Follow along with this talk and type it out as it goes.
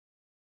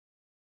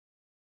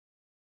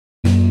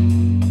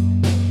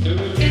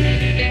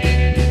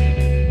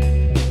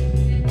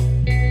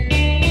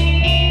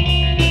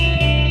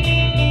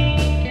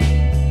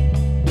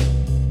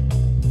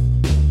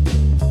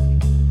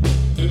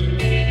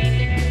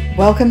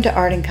Welcome to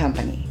Art and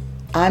Company.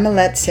 I'm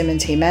Alette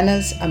Simmons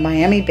Jimenez, a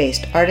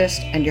Miami-based artist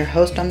and your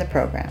host on the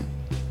program.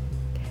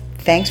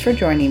 Thanks for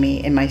joining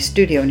me in my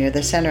studio near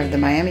the center of the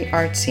Miami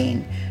art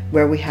scene,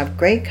 where we have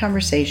great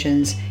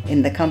conversations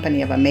in the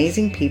company of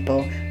amazing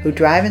people who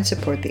drive and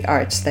support the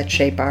arts that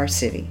shape our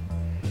city.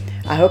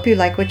 I hope you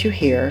like what you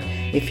hear.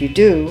 If you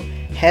do,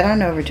 head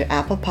on over to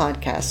Apple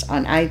Podcasts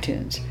on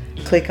iTunes,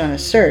 click on a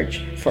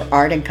search for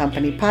Art and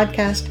Company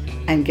Podcast,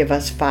 and give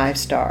us 5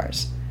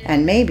 stars.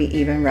 And maybe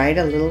even write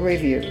a little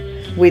review.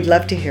 We'd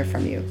love to hear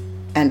from you.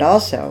 And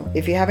also,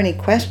 if you have any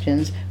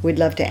questions, we'd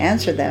love to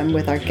answer them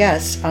with our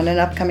guests on an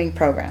upcoming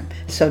program,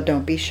 so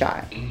don't be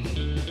shy.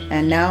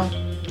 And now,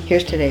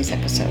 here's today's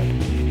episode.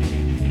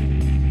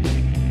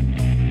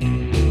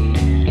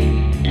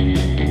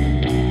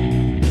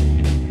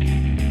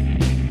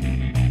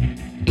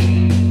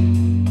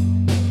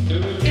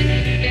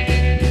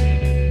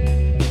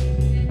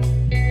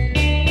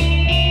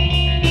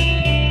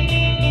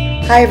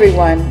 Hi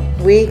everyone.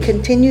 We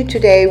continue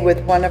today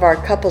with one of our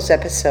couples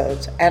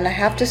episodes, and I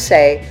have to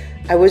say,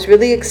 I was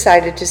really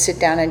excited to sit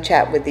down and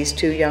chat with these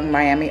 2 young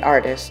Miami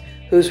artists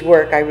whose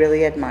work I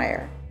really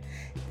admire.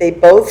 They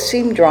both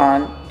seem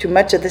drawn to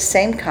much of the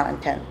same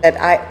content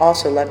that I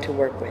also love to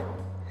work with.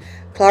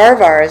 Clara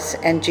Varas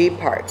and G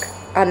Park,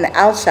 on the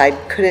outside,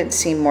 couldn't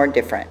seem more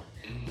different.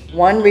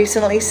 One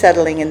recently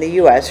settling in the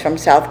US from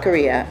South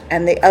Korea,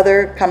 and the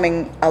other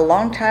coming a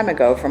long time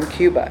ago from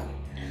Cuba.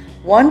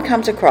 One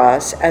comes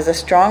across as a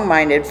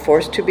strong-minded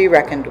force to be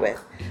reckoned with,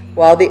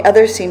 while the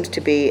other seems to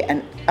be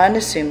an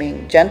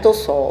unassuming, gentle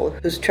soul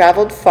who's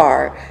traveled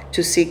far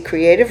to seek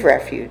creative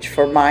refuge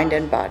for mind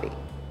and body.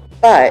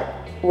 But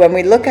when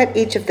we look at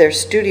each of their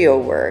studio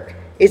work,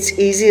 it's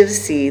easy to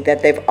see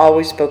that they've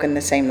always spoken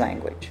the same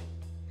language.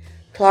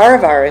 Clara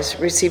Varas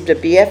received a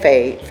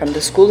BFA from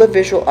the School of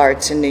Visual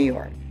Arts in New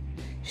York.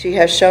 She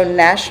has shown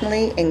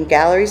nationally in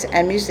galleries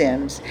and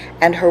museums,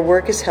 and her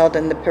work is held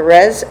in the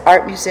Perez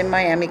Art Museum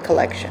Miami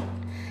collection.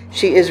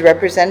 She is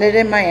represented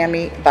in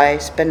Miami by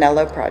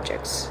Spinello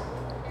Projects.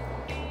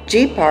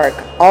 G Park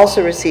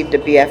also received a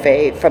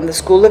BFA from the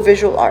School of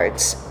Visual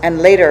Arts and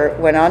later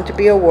went on to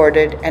be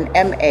awarded an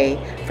MA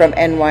from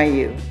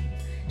NYU.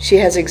 She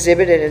has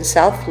exhibited in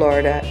South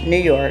Florida, New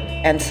York,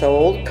 and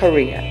Seoul,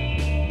 Korea.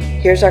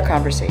 Here's our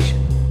conversation.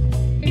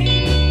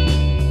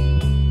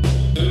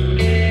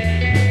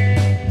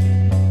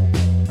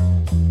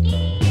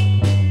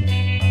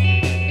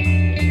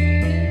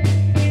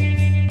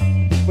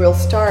 We'll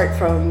start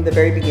from the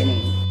very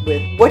beginning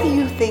with, what do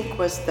you think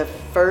was the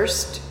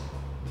first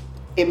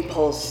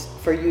impulse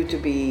for you to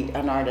be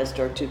an artist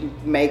or to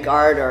make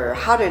art, or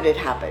how did it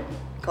happen?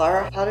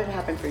 Clara, how did it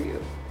happen for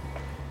you?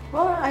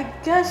 Well, I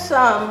guess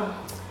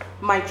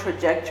my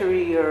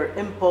trajectory or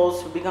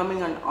impulse for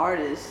becoming an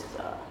artist,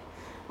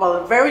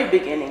 the very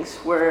beginnings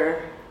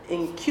were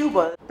in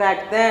Cuba.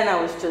 Back then I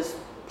was just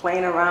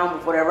playing around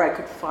with whatever I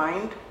could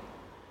find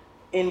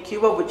in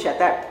Cuba, which at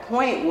that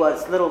point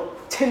was little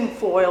tin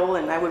foil,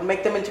 and I would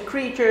make them into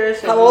creatures.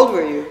 How old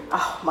were you?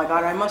 Oh my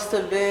God, I must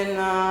have been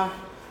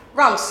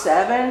around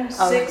 7, 6.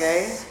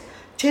 Okay.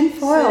 Tin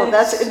foil, 6.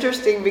 That's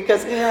interesting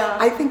because Yeah.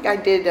 I think I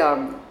did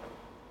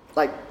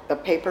like the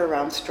paper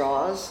around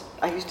straws.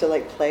 I used to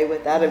like play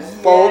with that and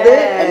fold it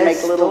and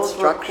make little those were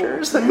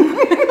structures. cool.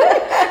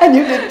 And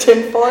you did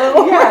tin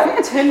foil? Yeah,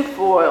 tin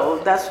foil.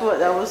 That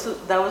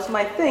was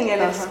my thing,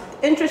 and It's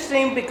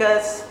interesting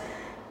because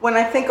when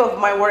I think of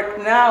my work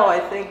now, I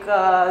think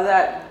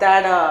that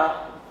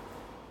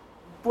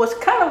was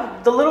kind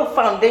of the little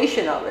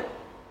foundation of it.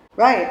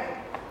 Right.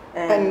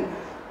 And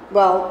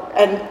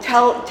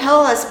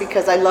tell us,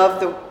 because I love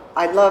the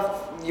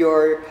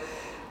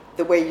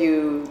way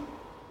you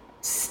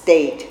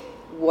state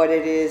what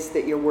it is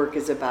that your work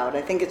is about.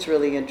 I think it's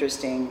really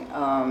interesting.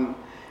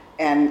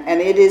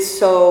 And it is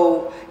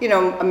so,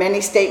 many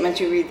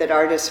statements you read that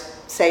artists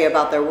say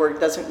about their work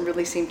doesn't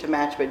really seem to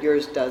match, but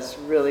yours does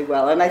really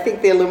well. And I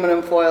think the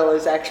aluminum foil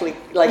is actually,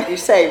 like you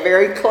say,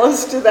 very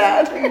close to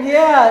that.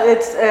 Yeah,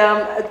 it's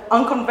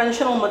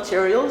unconventional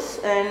materials,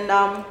 and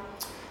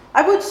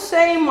I would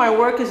say my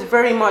work is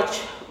very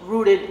much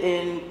rooted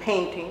in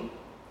painting,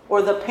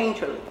 or the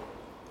painterly,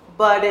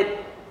 but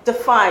it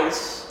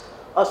defies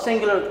a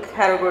singular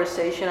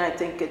categorization. I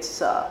think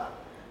it's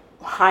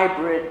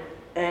hybrid,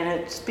 and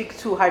it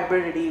speaks to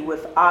hybridity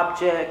with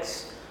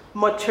objects.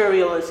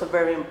 Material is a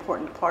very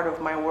important part of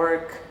my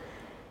work,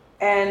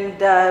 and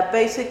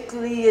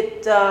basically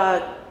it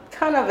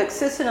kind of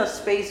exists in a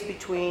space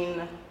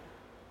between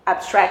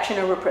abstraction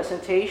and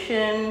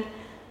representation,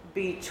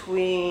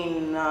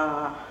 between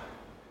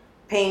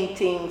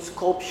painting,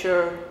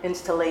 sculpture,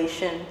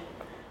 installation,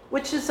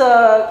 which is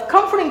a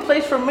comforting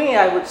place for me,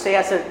 I would say,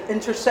 as an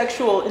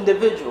intersexual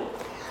individual.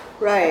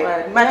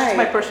 Right. It matches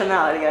my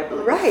personality, I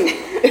believe. Right.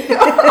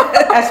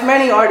 As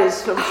many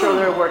artists, I'm sure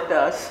their work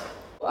does.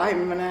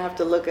 I'm going to have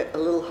to look a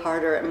little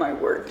harder at my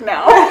work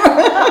now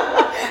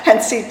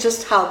and see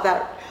just how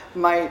that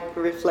might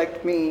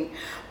reflect me.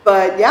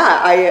 But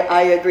yeah,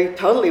 I agree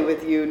totally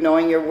with you.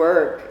 Knowing your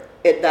work,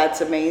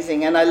 that's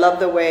amazing. And I love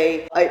the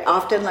way I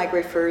often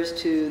refers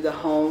to the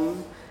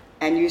home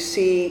and you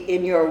see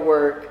in your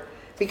work,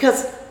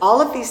 because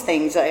all of these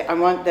things, I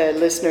want the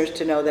listeners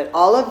to know that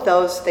all of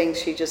those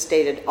things she just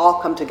stated all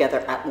come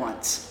together at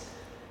once.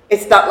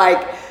 It's not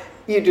like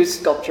you do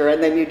sculpture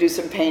and then you do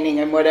some painting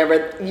and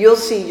whatever. You'll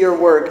see your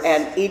work,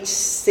 and each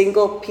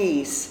single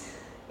piece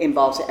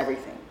involves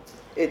everything.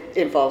 It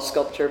involves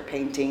sculpture,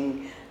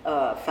 painting,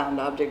 found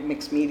object,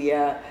 mixed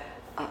media,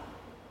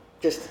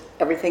 just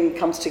everything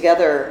comes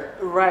together.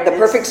 Right. The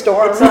perfect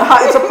storm. It's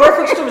a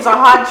perfect storm. It's a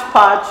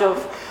hodgepodge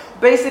of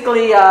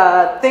basically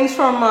things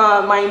from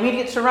my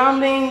immediate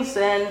surroundings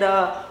and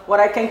what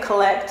I can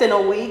collect in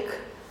a week.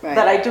 Right.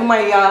 That I do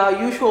my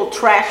usual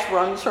trash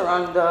runs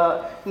around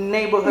the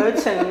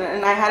neighborhoods,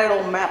 and I had it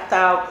all mapped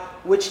out,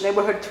 which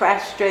neighborhood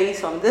trash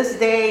days on this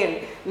day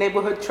and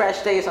neighborhood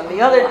trash days on the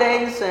other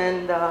days,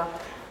 and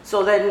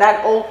so then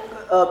that all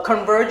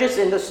converges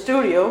in the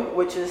studio,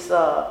 which is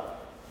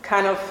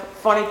kind of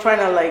funny trying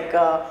to like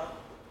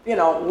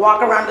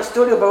walk around the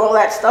studio, but all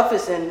that stuff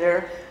is in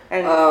there,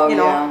 and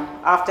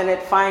often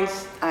it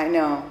finds. I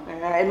know.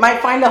 It might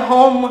find a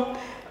home.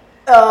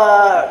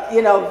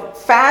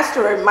 Fast,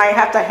 or it might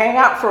have to hang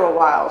out for a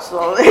while.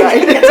 So it's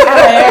kind of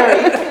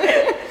hairy.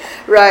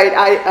 Right.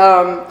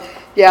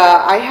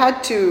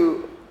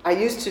 I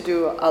used to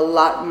do a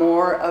lot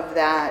more of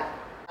that.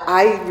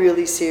 I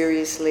really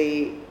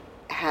seriously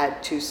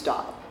had to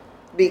stop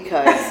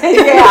because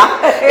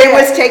it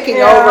was taking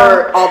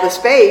over all the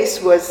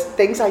space, was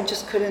things I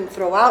just couldn't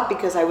throw out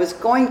because I was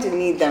going to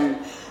need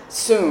them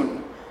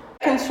soon.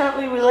 I can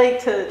certainly relate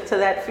to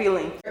that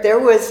feeling. There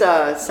was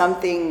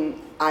something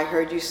I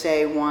heard you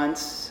say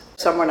once.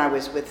 Someone I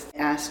was with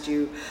asked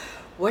you,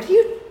 what do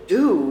you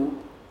do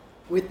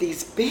with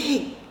these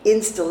big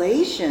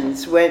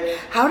installations? Do you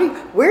have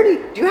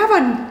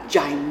a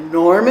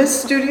ginormous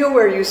studio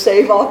where you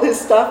save all this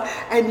stuff?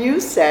 And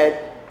you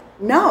said,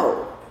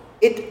 no,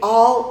 it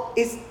all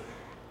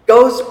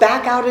goes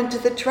back out into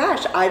the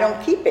trash. I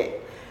don't keep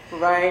it.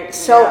 Right.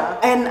 So,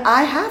 and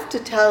I have to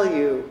tell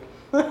you,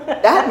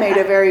 that made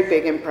a very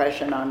big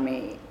impression on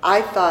me.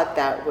 I thought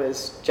that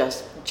was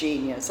just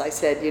genius. I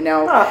said,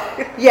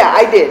 yeah,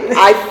 I did.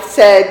 I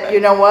said, you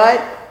know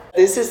what?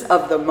 This is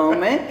of the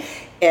moment,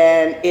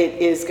 and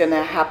it is going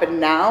to happen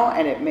now,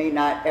 and it may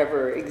not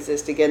ever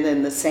exist again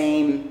in the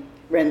same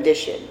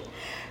rendition.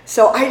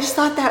 So I just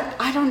thought that,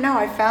 I don't know,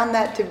 I found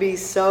that to be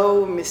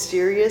so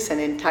mysterious and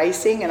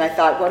enticing, and I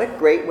thought, what a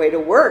great way to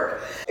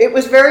work. It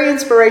was very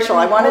inspirational.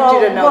 I wanted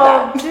you to know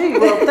that.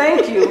 Well,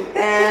 thank you.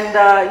 And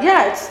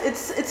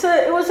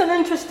it was an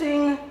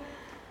interesting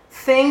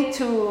thing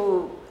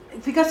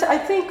because I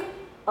think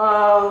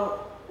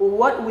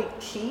what we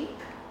keep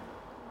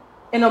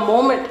in a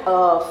moment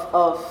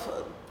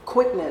of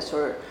quickness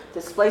or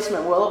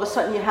displacement, where all of a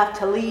sudden you have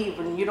to leave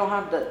and you don't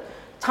have the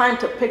time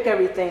to pick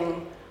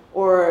everything,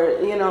 or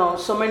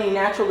so many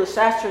natural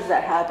disasters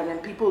that happen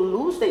and people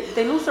lose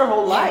they lose their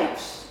whole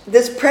lives.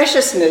 This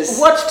preciousness.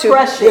 What's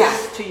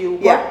precious to you?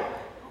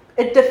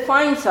 It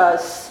defines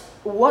us,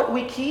 what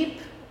we keep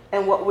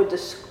and what we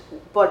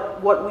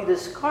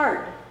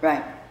discard.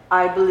 Right.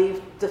 I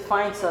believe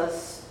defines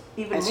us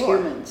even as more.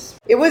 Humans.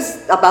 It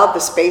was about the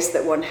space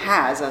that one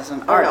has as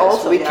an artist.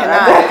 Also, we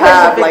cannot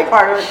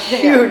have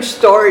huge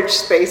storage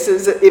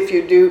spaces if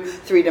you do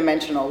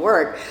three-dimensional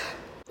work.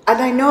 And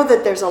I know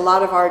that there's a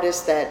lot of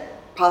artists that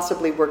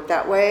possibly work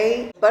that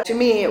way, but to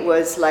me it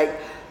was like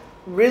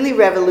really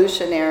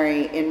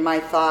revolutionary in my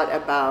thought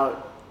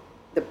about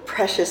the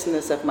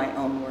preciousness of my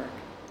own work.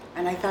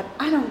 And I thought,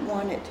 I don't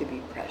want it to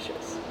be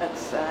precious.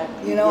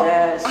 Exactly.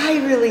 Yes. I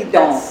really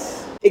don't.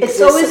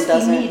 It's always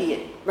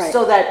immediate. Right.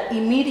 So that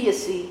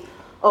immediacy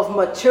of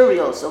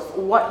materials, of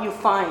what you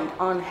find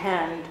on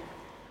hand,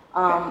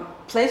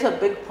 plays a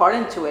big part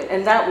into it.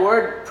 And that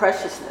word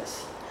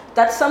preciousness,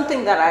 that's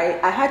something that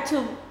I had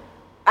to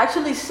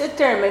actually sit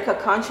there and make a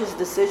conscious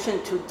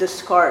decision to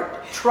discard,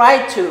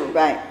 try to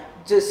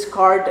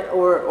discard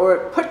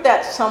or put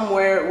that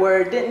somewhere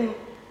where it didn't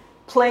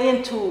play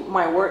into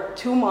my work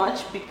too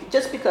much,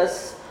 just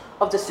because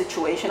of the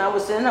situation I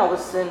was in.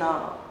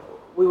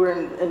 We were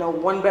in a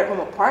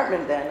one-bedroom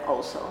apartment then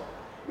also.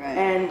 Right.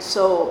 And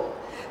so,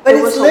 but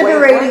it's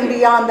liberating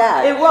beyond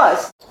that. It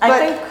was.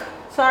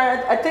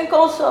 I think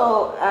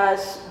also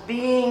as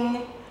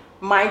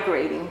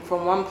migrating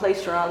from one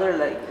place to another,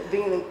 like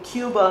being in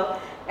Cuba,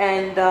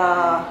 and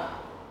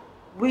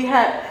we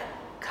had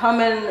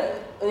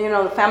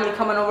the family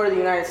coming over to the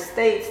United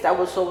States. That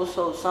was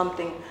also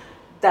something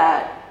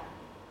that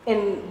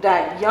in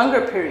that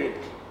younger period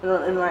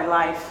in my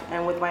life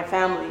and with my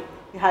family,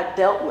 we had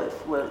dealt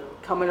with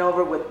coming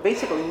over with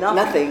basically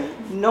nothing.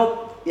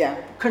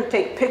 Couldn't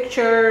take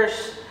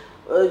pictures,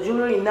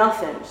 jewelry,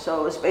 nothing.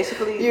 So it's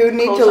basically you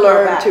need to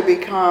learn to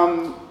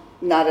become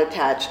not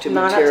attached to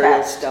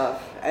material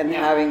stuff, and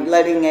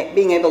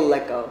being able to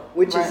let go,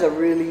 which is a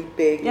really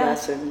big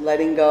lesson.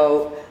 Letting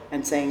go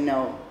and saying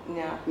no,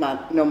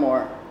 no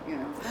more.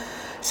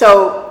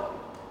 So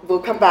we'll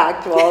come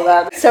back to all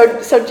that.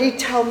 So G,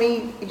 tell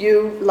me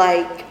your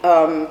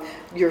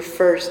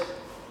first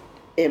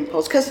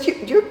impulse, because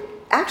you're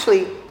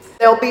actually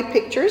There'll be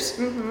pictures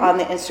on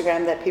the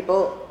Instagram that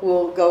people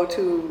will go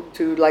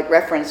to like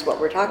reference what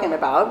we're talking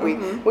about.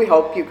 We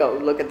hope you go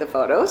look at the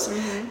photos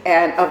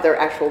and of their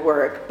actual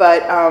work.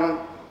 But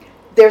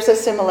there's a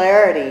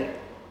similarity.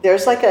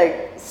 There's like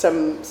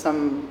some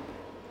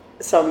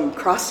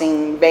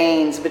crossing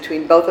veins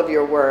between both of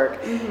your work,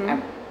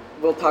 and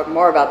we'll talk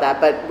more about that.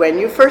 But when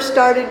you first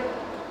started,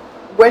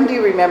 when do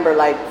you remember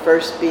like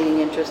first being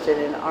interested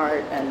in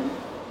art? And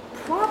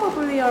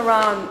probably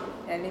around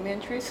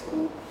elementary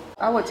school.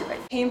 I was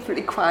like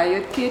painfully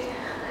quiet kid,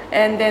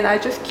 and then I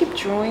just keep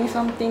drawing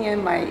something,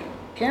 and my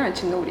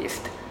parents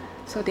noticed.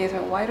 So they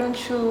said, "Why don't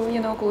you,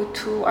 go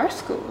to art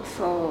school?"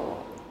 So,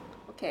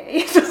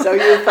 okay. So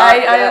you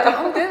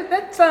thought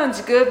that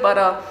sounds good,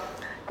 but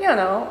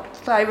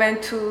so I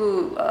went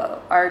to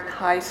art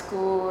high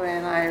school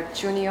and art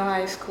junior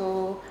high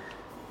school,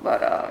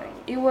 but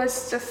it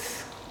was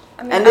just.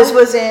 And this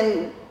was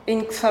in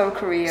South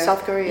Korea.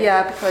 South Korea.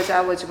 Yeah, because I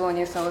was born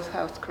in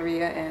South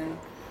Korea, and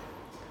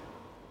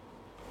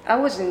I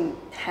wasn't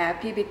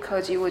happy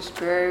because it was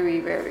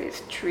very, very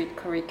strict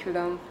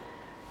curriculum,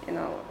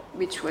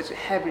 which was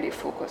heavily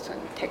focused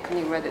on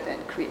technique rather than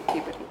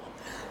creativity.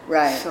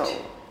 Right. So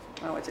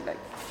I was like.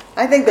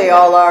 I think they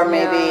all are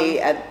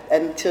maybe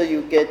until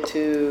you get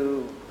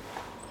to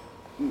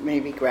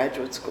maybe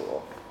graduate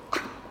school.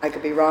 I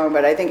could be wrong,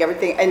 but I think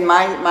everything in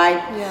my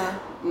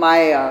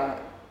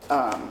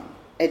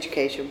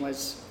education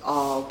was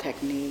all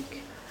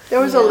technique. There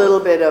was a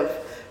little bit of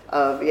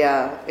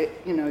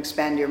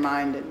expand your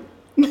mind and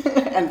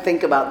and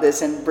think about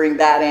this and bring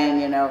that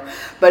in,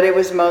 but it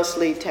was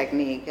mostly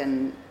technique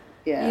and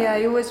Yeah,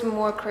 it was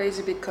more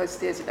crazy because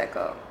there's like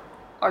a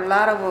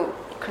lot of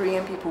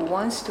Korean people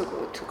wants to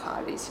go to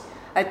college.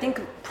 I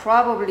think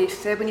probably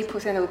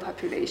 70% of the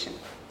population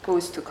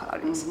goes to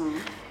college.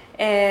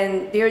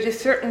 And there's a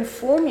certain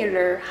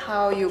formula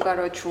how you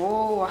gotta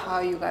draw or how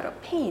you gotta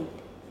paint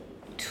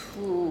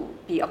to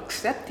be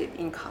accepted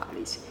in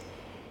college.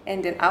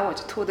 And then I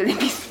was totally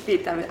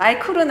misfit. I mean, I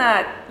could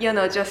not,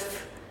 just,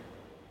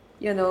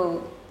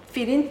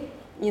 fit in,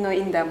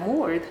 in that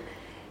mold.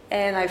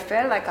 And I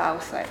felt like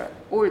outsider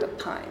all the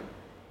time.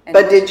 And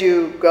but did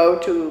you go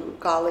to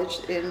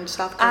college in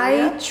South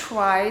Korea? I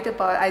tried,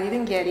 but I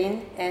didn't get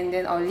in. And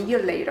then a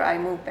year later, I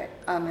moved back.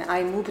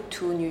 I moved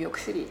to New York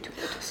City to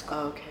go to school.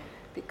 Okay.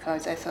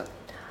 Because I thought,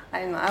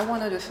 I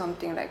want to do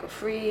something like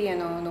free,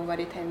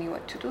 nobody tell me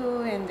what to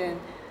do. And then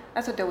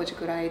I thought that was a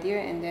good idea.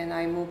 And then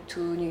I moved to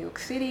New York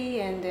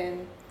City, and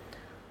then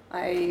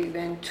I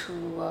went to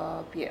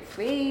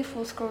BFA,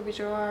 Full School of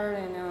Visual Art,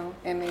 and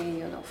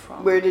MA,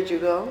 from Where did you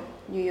go?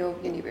 New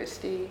York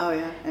University. Oh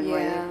yeah,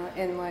 NYU.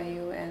 Yeah,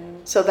 NYU,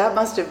 and so that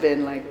must have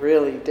been like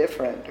really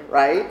different,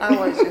 right? I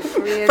was a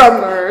free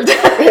bird.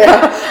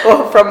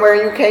 Well, from where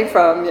you came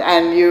from,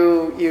 and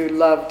you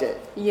loved it.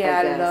 Yeah,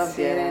 I loved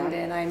it, and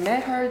then I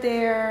met her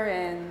there,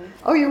 and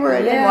oh, you were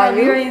at NYU?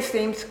 We were in the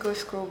same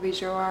school of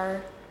Visual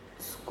Art.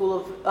 School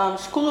of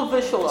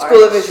Visual Arts.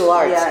 School of Visual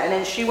Arts. Yeah, and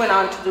then she went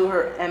on to do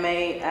her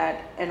MA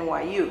at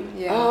NYU.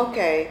 Yeah. Oh,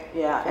 okay.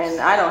 Yeah,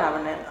 and I don't have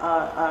an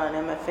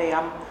MFA.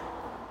 I'm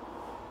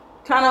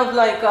kind of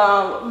like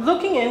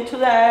looking into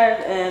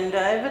that, and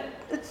if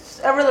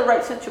it's ever the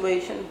right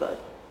situation, but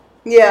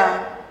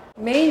yeah.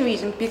 Main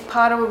reason, big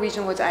part of the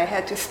reason was I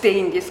had to stay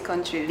in this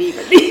country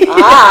legally.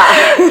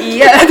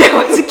 Yeah, that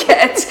was a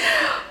catch.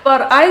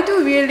 But I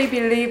do really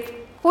believe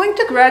going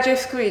to graduate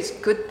school is a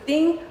good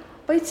thing,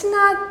 but it's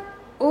not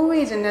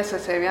always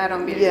necessary. I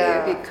don't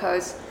believe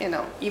because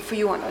if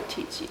you want to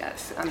teach,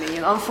 yes. I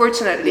mean,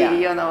 unfortunately,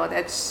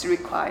 that's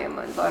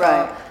requirement. But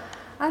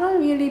I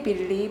don't really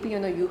believe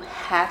you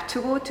have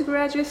to go to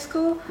graduate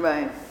school.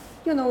 Right.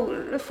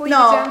 For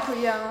example,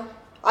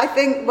 I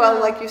think,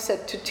 like you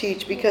said, to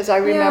teach, because I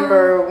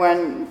remember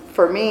when,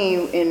 for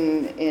me,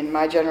 in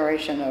my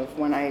generation of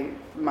my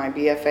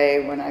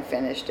BFA, when I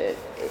finished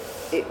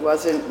it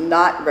wasn't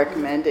not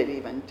recommended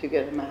even to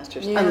get a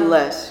master's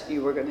unless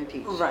you were going to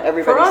teach. Right.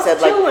 Everybody for us said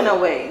too, in a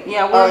way.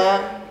 Yeah, we're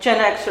Gen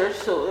Xers,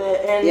 so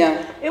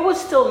it was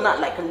still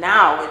not like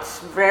now. It's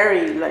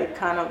very like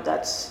kind of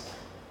that's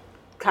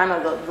kind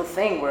of the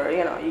thing where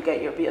you get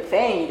your BFA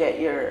and you get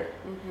your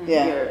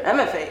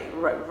MFA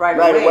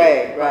right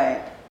away.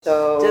 Right.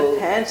 So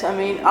depends. I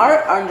mean,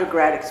 our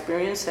undergrad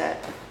experience at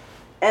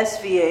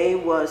SVA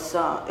was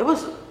it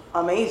was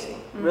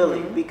amazing,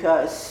 really,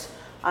 because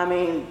I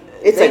mean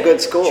it's a good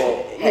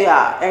school.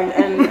 Yeah,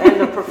 and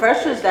the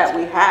professors that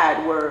we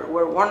had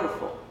were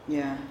wonderful.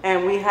 Yeah.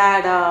 And we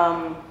had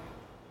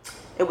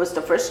it was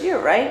the first year,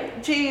 right?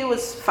 It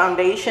was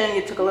foundation.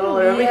 You took a little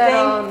of everything.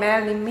 Yeah,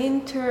 Marilyn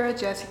Minter,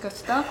 Jessica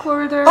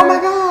Stockholder. Oh my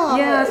God!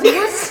 Yes, it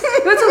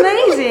was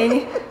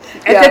amazing.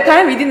 At that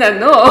time, we did not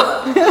know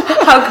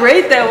how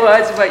great that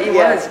was, but it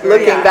was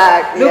great. Looking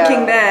back,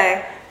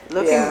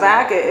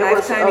 it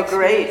was a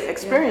great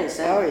experience.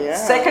 Yeah. Oh yeah.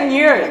 Second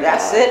year,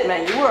 that's it,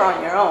 man. You were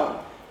on your own.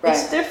 Right.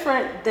 It's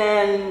different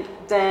than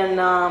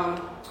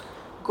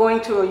going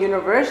to a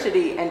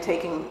university and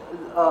taking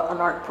an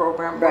art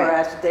program,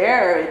 whereas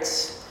there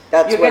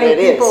you're getting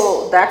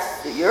people.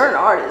 You're an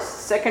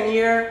artist. Second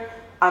year,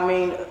 I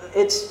mean,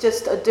 it's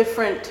just a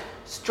different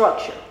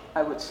structure,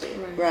 I would say.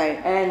 Right.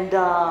 And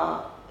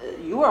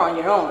you were on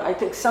your own. I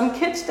think some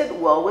kids did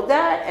well with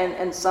that,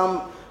 and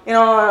some,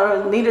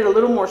 needed a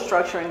little more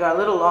structure and got a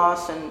little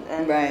lost.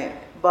 And Right.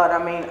 But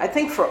I mean, I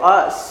think for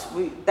us,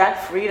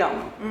 that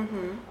freedom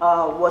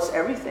was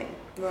everything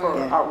for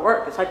our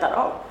work. It's like that.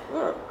 Oh,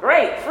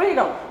 great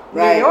freedom.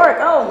 Right. New York.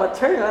 Oh,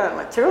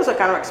 materials are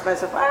kind of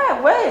expensive.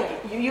 Wait,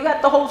 you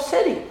got the whole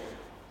city.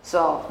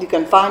 So You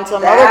can find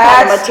some other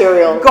kind of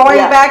material. Going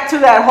back to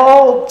that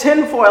whole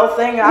tinfoil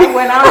thing, I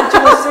went out into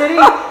the city,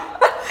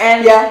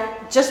 and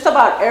just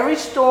about every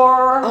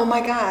store Oh my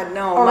God,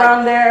 no.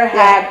 around there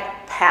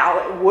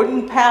had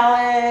wooden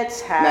pallets,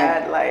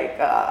 had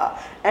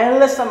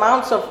endless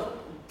amounts of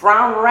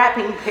brown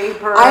wrapping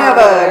paper. I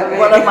have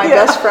one of my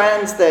best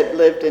friends that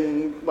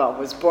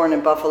was born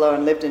in Buffalo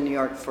and lived in New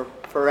York for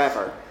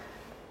forever.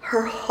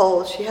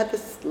 She had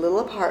this little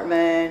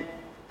apartment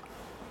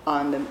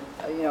on the,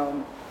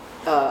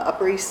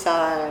 Upper East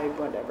Side,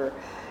 whatever.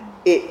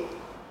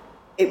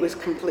 It was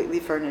completely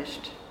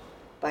furnished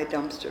by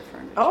dumpster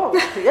furniture. Oh,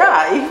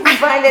 yeah, you can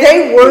find it.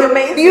 They were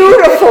amazing.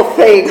 beautiful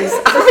things. The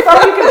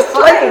stuff you can It's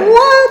like, find.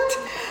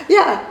 what?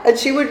 Yeah, and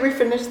she would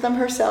refinish them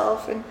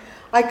herself, and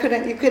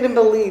you couldn't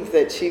believe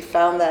that she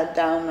found that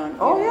down on.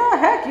 Oh yeah,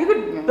 heck, you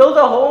could build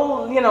a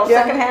whole,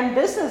 secondhand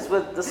business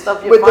with the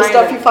stuff you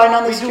find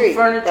on the redo street.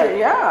 furniture, Right.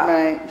 yeah.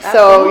 Right.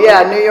 Absolutely.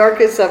 So New York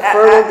is a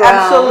fertile ground.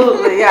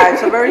 Absolutely, yeah,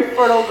 it's a very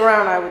fertile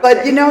ground, I would say.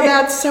 But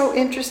that's so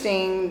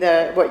interesting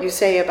what you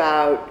say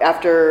about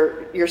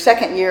after your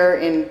second year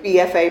in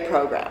BFA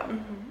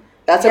program.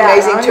 That's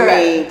amazing to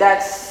me.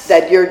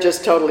 That you're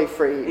just totally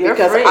free,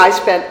 because free. I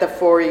spent the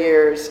 4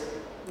 years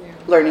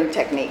learning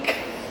technique.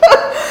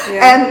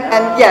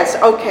 And yes,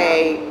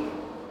 okay,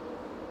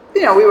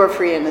 we were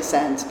free in a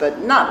sense, but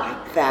not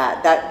like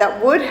that.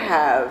 That would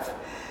have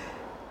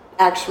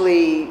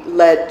actually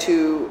led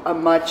to a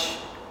much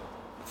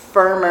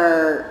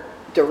firmer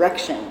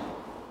direction,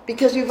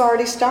 because you've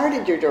already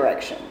started your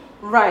direction.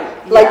 Right.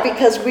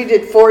 Because we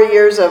did 4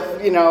 years of,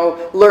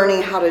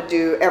 learning how to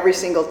do every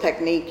single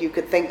technique you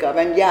could think of.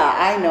 And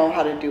I know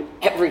how to do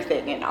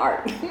everything in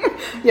art.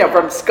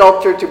 From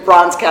sculpture to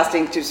bronze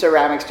casting to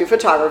ceramics to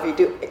photography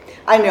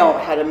I know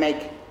how to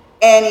make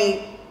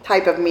any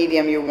type of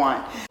medium you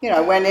want.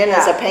 I went in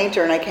as a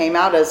painter and I came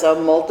out as a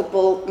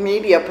multiple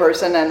media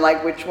person, and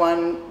which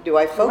one do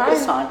I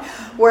focus on?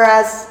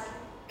 Whereas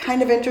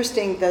kind of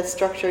interesting the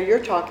structure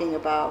you're talking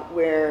about,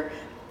 where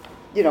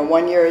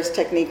 1 year is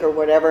technique or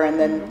whatever, and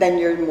then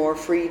you're more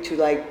free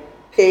to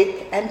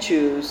pick and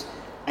choose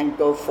and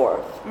go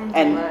forth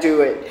and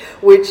do it,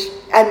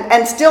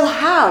 and still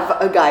have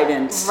a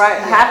guidance. Right,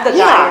 have the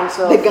guidance.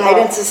 The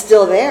guidance is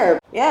still there.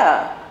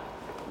 Yeah,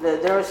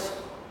 there's,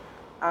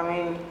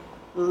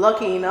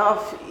 lucky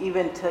enough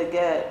even to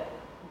get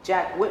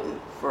Jack Whitten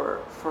for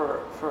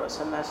a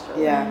semester.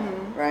 Yeah,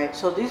 right.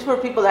 So these were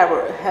people that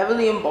were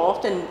heavily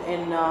involved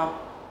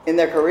in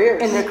their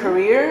careers. In their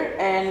career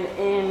and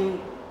in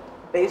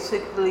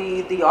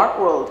basically the art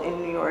world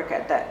in New York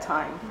at that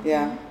time.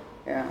 Yeah.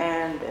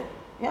 And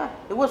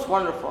it was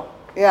wonderful.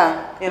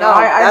 Yeah.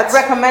 I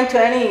recommend to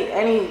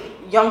any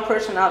young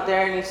person out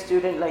there, any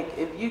student,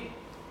 if you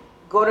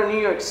go to New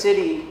York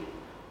City,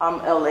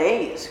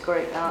 LA is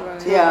great now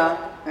too. Yeah.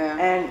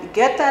 And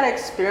get that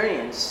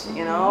experience,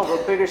 of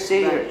a bigger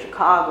city, or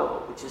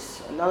Chicago, which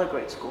is another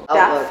great school.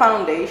 That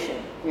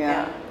foundation.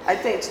 Yeah. I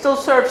think it still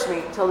serves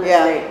me till this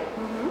day.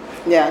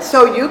 Yeah,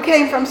 so you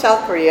came from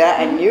South Korea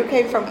and you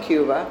came from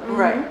Cuba.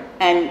 Right.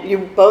 And you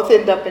both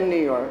end up in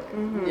New York.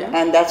 Yeah.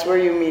 And that's where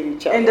you meet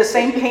each other. In the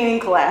same painting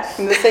class.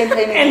 In the same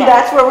painting And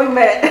class. that's where we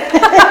met.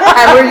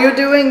 And were you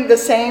doing the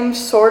same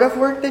sort of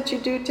work that you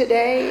do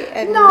today?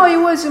 No, it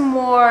was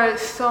more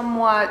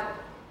somewhat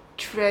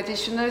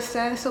traditional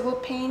sense of a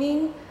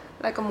painting,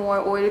 like a more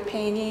oil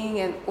painting,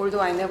 and although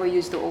I never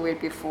used the oil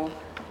before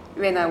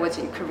when I was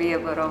in Korea,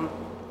 but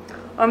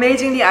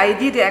amazingly I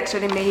did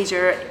actually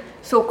major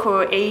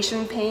so-called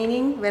Asian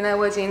painting when I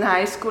was in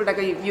high school,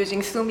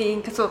 using Sumi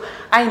ink. So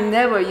I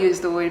never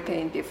used oil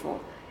paint before.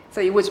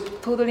 So it was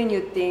totally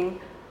new thing.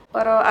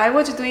 But I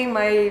was doing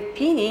my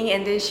painting,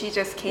 and then she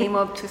just came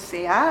up to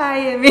say,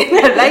 "Hi, I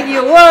like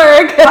your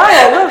work."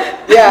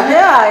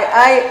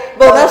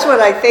 Well, that's what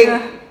I think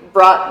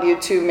brought you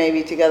two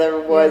maybe together,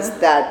 was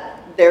that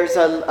there's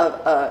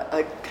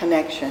a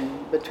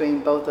connection between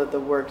both of the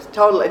works.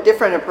 Totally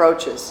different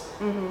approaches,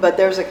 but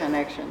there's a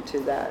connection to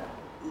that.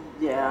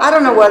 Yeah. I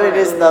don't know what it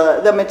is,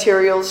 the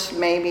materials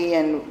maybe,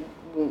 and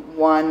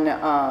one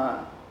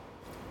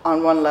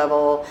on one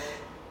level,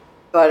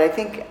 but I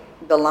think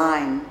the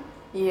line.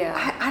 Yeah.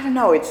 I don't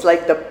know. It's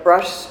like the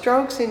brush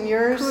strokes in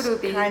yours, Could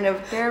be kind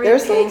of. very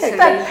There's painterly.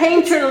 That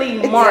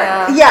painterly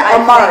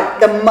mark.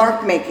 The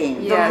mark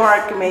making. Yeah. The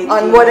mark making.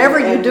 On whatever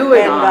you do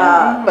it on,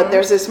 and, but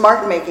there's this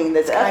mark making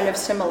that's kind of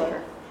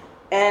similar.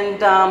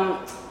 And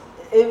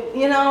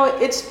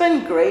it's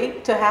been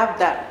great to have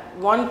that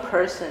one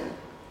person.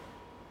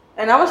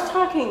 And I was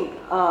talking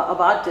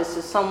about this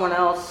to someone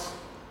else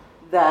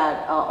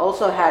that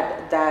also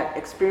had that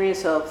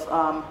experience of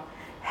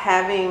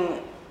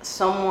having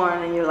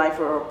someone in your life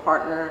or a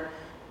partner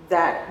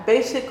that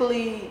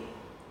basically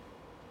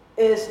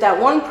is that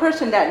one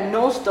person that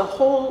knows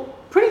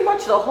pretty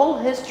much the whole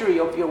history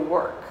of your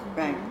work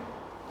Right.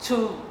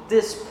 to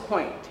this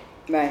point.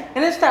 Right.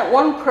 And it's that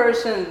one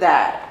person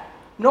that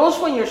knows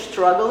when you're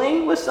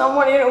struggling with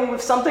someone,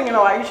 with something,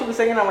 I usually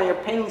say, when your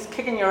painting's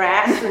kicking your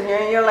ass and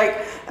you're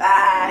like,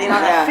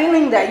 that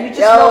feeling that you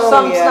just know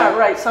something's not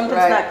right,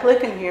 something's not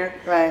clicking here.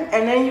 Right.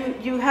 And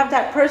then you have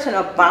that person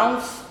to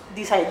bounce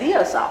these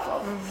ideas off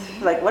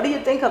of. Like, what do you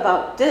think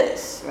about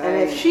this? Right.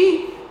 And if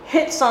she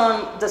hits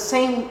on the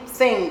same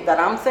thing that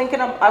I'm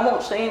thinking of, I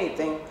won't say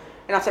anything.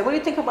 And I'll say, what do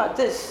you think about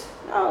this?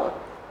 Oh,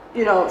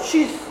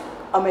 she's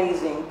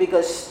amazing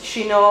because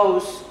she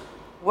knows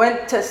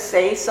when to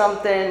say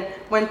something,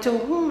 when to,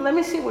 let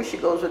me see where she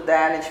goes with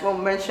that, and she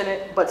won't mention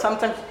it, but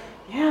sometimes,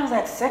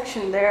 that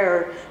section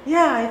there,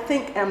 I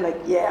think, and I'm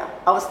like,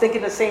 I was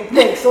thinking the same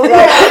thing, so So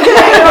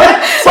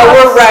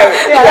we're right.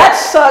 Yeah, that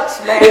sucks,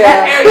 man,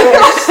 that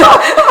area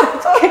sucks,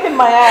 it's kicking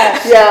my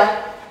ass.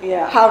 Yeah.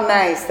 How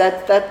nice.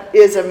 That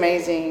is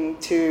amazing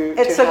to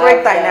It's to a great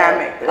have that.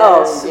 dynamic.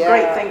 Oh, It's a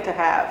great thing to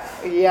have.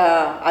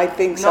 Yeah, I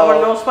think so. No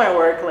one knows my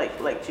work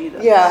like G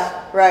does. Yeah,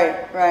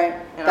 right.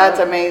 You know? That's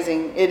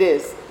amazing. It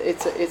is.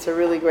 It's a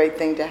really great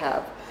thing to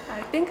have.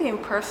 I think in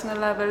personal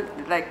level,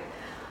 like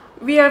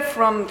we are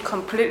from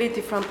completely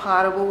different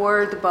part of the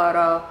world, but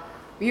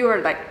we were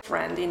like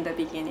friends in the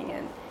beginning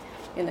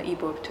and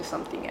evolved to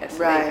something else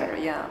later.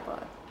 Yeah,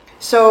 but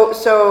So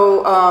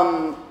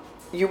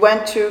you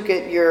went to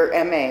get your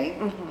MA.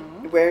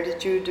 Where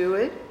did you do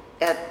it?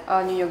 At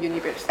New York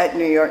University.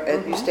 New York.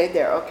 You stayed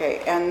there. Okay,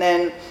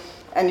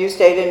 and you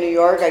stayed in New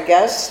York, I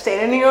guess.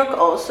 Stayed in New York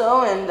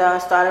also and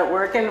started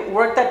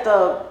worked at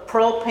the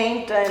Pearl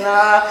Paint and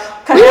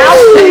Canal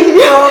Street.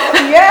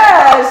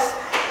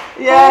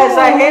 Yes,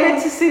 I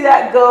hated to see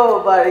that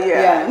go, but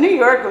New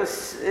York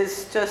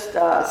is just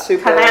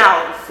Super.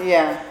 canals.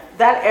 Yeah.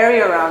 That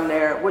area around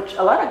there, which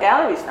a lot of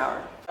galleries now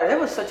are. It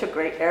was such a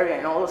great area,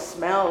 and all the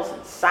smells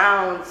and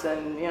sounds,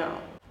 and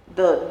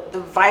the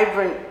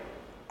vibrant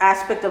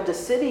aspect of the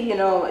city.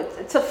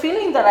 It's a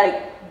feeling that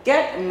I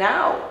get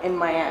now in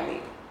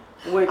Miami,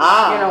 which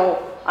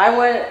I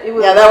went. It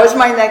was, that was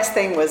my next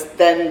thing. Was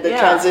then the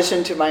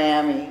transition to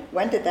Miami.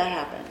 When did that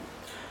happen?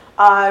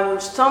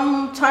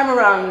 Sometime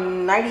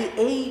around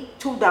 98,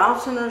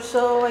 2000 or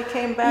so, I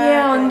came back.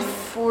 Yeah,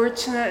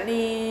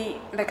 unfortunately,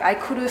 like I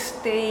could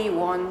stay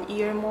 1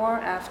 year more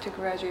after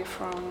graduate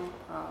from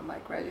my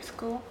graduate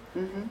school,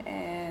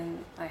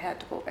 and I had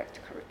to go back to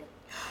Korea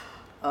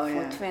for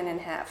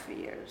 2.5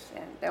 years,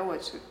 and that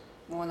was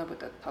one of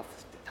the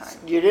toughest times.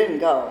 You didn't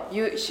go.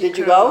 Did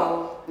you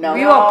go? No.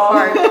 We were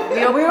apart.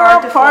 We were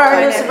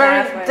apart. It's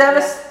very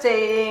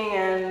devastating,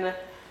 and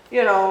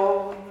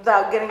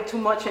without getting too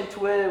much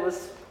into it, it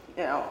was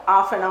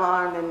off and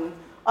on, and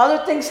other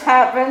things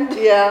happened.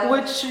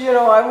 Which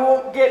I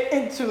won't get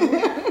into.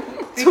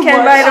 We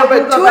can write a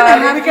book about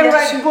it. We can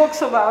write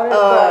books about it.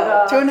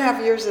 But,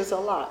 2.5 years is a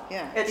lot.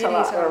 Yeah, it's a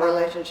lot. A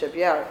relationship.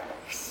 Yeah,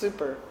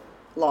 super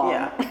long.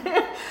 Yeah.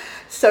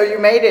 So you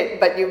made it,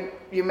 but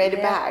you made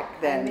it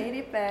back then. I made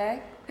it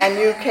back. And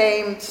you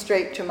came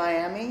straight to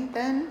Miami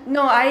then?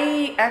 No,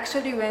 I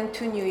actually went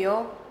to New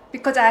York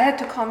because I had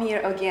to come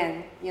here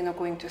again,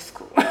 going to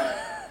school.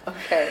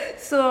 Okay.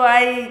 So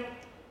I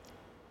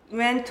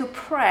went to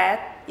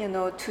Pratt,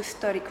 to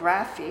study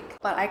graphic,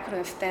 but I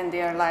couldn't stand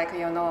there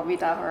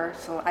without her.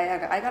 So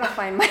I gotta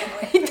find my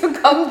way to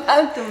come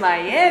down to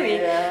Miami.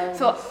 Yeah.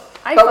 So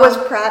was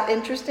Pratt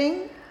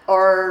interesting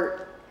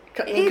or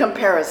in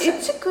comparison?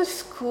 It's a good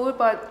school,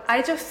 but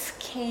I just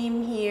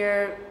came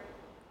here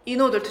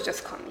in order to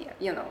just come here,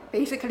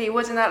 Basically, it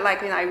was not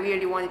like I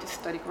really wanted to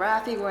study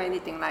graphic or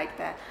anything like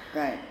that.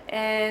 Right.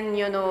 And,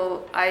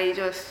 I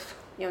just,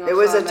 It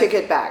was a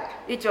ticket back.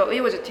 It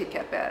was a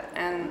ticket back.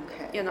 And,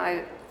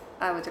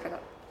 I was like,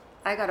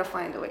 I gotta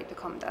find a way to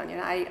come down.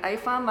 I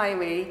found my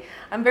way.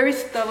 I'm very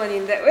stubborn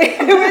in that way.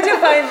 Where'd you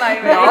find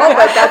my way? No,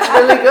 but that's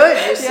really good.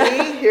 You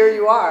see, here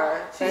you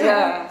are. She's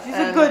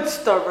a good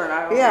stubborn,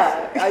 I would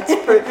say.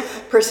 It's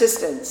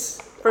persistence.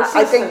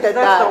 I think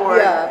that's the word.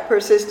 Yeah,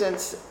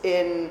 persistence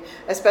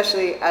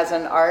especially as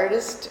an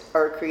artist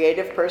or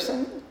creative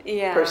person.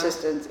 Yeah.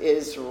 Persistence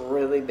is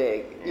really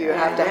big. You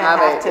have to have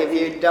it. If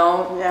you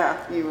don't,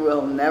 you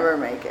will never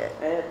make it.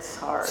 It's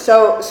hard.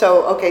 So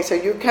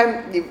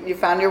you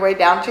found your way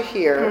down to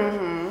here,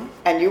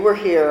 and you were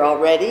here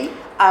already.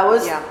 I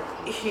was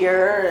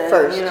here and,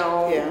 first,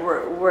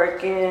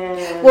 working.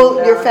 And,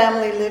 your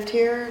family lived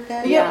here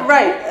then? Yeah,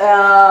 right.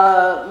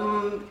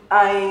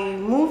 I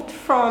moved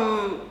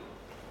from.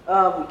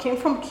 We came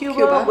from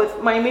Cuba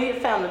with my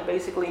immediate family,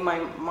 basically my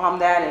mom,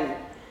 dad,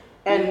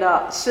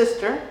 and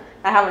sister.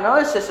 I have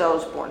another sister that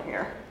was born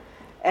here,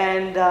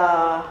 and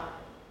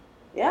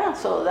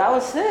so that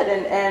was it.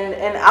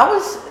 And I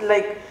was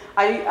like,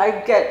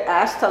 I get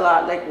asked a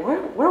lot, like,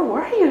 where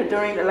were you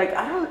during the, like,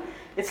 I don't.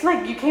 It's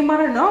like you came out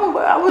of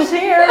nowhere. I was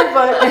here,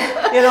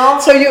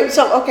 but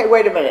So okay,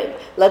 wait a minute.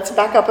 Let's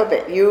back up a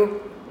bit.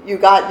 You you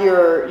got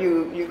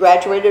you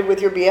graduated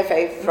with your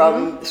BFA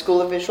from the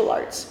School of Visual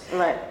Arts.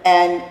 Right.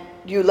 And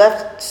you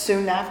left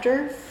soon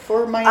after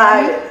for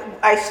Miami?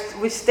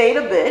 We stayed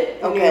a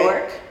bit in New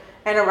York,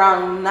 and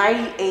around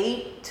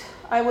 98,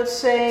 I would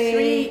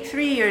say.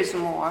 3 years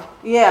more.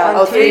 Yeah.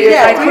 Oh, 3 years.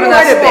 I could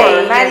not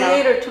stay.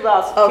 98 or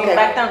 2000. Okay. Came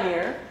back down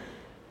here,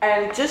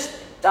 and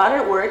just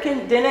started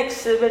working. Didn't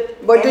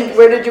exhibit. Where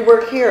did you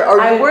work here?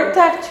 I worked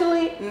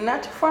actually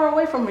not too far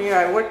away from here.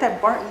 I worked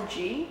at Barton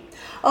G.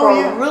 For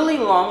a really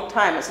long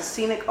time as a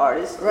scenic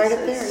artist. Right up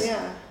there,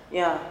 yeah.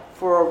 Yeah,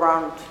 for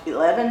around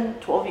 11,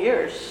 12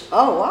 years.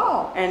 Oh,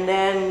 wow. And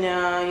then,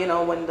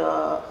 when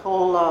the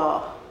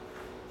whole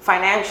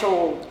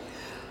financial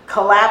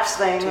collapse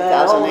thing,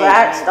 all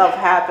that stuff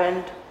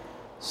happened.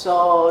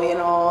 So,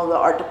 the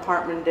art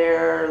department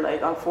there,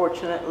 like,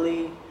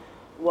 unfortunately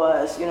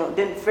was,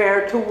 didn't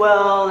fare too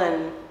well,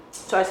 and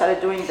so I started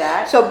doing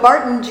that. So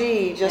Barton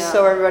G, just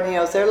so everybody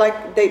knows, they're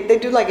like, they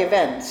do like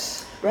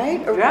events,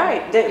 right?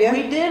 Right.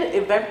 We did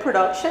event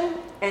production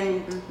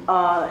and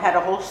had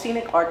a whole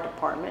scenic art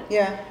department.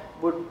 Yeah.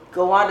 Would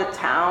go out of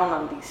town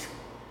on these.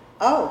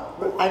 Oh,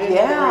 I didn't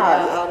know they were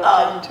out of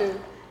town too.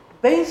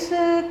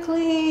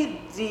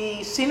 Basically,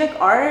 the scenic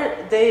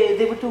art,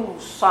 they would do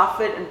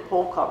soffit and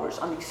pole covers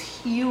on these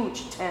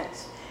huge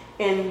tents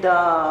in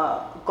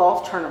the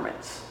golf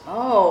tournaments.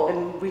 Oh.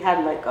 And we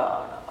had like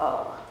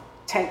a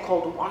tent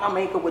called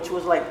Wanamaker, which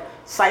was like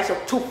size of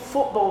 2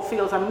 football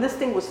fields. I mean, this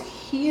thing was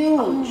huge.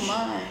 Oh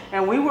my.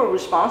 And we were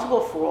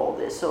responsible for all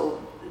this.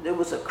 So there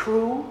was a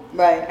crew.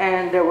 Right.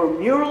 And there were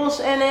murals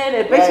in it.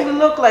 It basically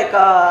looked like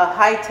a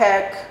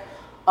high-tech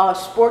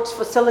sports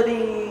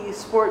facility,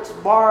 sports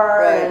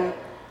bar. Right.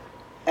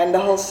 And the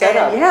whole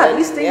setup. And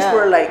these things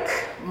were like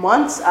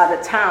months out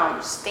of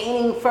town,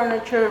 staining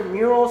furniture,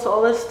 murals,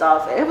 all this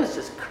stuff. It was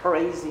just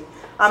crazy.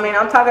 I mean,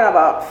 I'm talking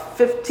about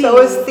 15. So it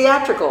was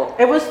theatrical.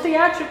 It was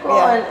theatrical,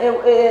 and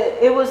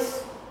it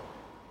was.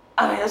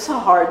 I mean, it's a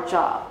hard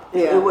job.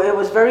 Yeah. It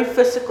was very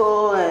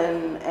physical,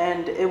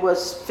 and it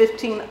was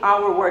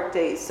 15-hour work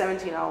days,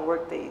 17-hour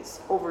work days,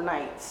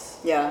 overnights.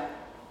 Yeah.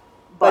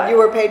 But you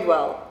were paid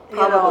well,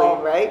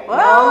 probably, right?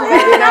 Well,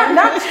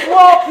 not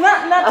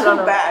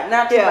too bad,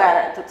 not too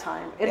bad at the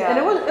time. And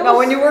it was.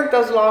 When you work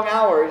those long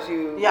hours,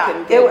 you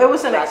can it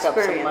was an rack up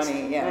experience. some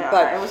money. Yeah,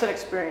 but it was an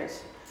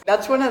experience.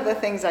 That's one of the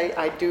things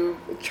I do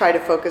try to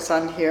focus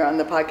on here on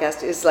the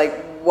podcast is like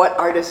what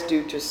artists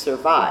do to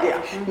survive.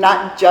 Yeah. Mm-hmm.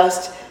 Not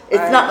just,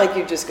 it's not like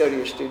you just go to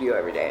your studio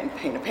every day and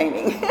paint a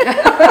painting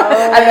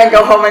and then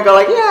go home and go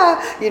like,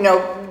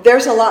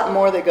 there's a lot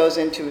more that goes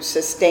into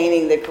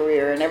sustaining the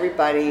career, and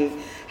everybody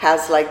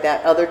has like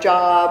that other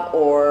job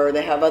or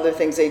they have other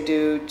things they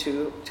do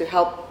to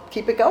help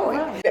keep it going.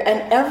 Right.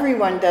 And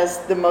everyone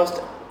does the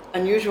most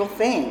unusual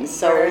things,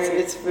 so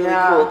it's really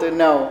cool to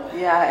know.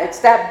 Yeah, it's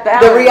that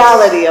balance. The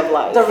reality of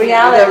life. The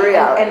reality.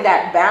 And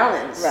that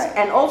balance. Right.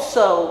 And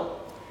also,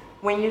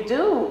 when you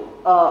do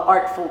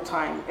art full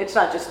time, it's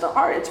not just the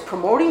art, it's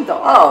promoting the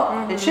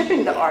art and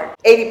shipping the art.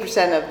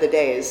 80% of the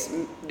day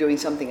is doing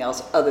something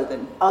else other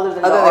than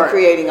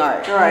creating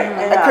art. Right.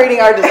 And creating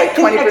art is like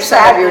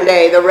 20% of your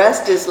day. The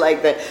rest is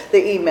like the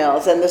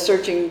emails and the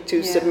searching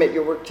to submit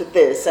your work to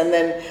this, and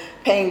then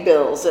paying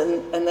bills,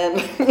 and then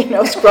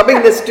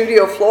scrubbing the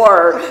studio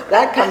floor,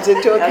 that comes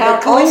into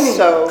account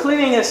also.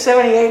 Cleaning is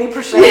 70-80%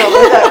 of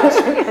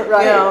that.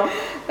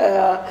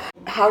 Right.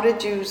 How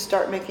did you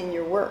start making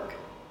your work?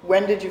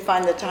 When did you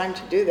find the time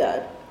to do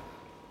that?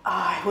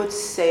 I would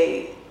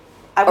say,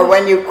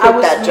 when you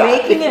quit that job. I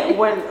was making it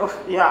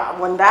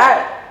when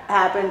that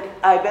happened.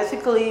 I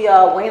basically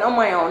went on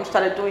my own,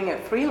 started doing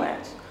it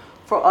freelance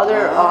for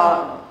other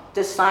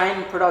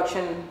design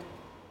production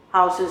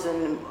houses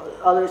and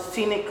other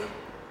scenic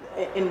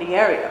in the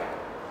area.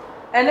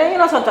 And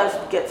then sometimes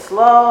it gets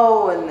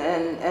slow and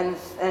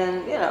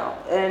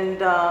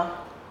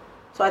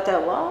so I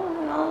thought,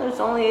 well, there's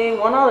only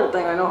one other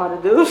thing I know how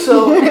to do,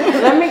 so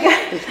let me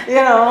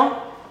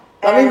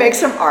let me make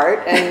some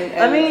art and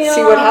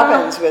see what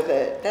happens with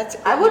it.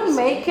 I would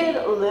make it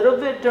a little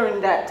bit during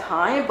that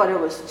time, but it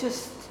was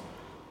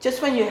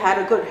just when you had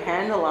a good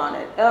handle on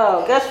it.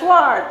 Oh, guess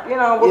what?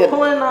 We're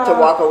pulling to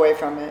walk away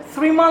from it.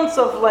 3 months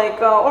of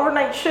like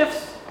overnight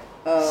shifts.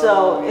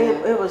 So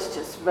it was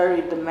just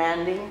very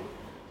demanding.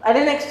 I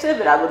didn't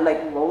exhibit. I would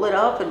like roll it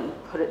up and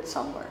put it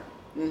somewhere.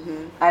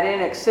 Mm-hmm. I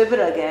didn't exhibit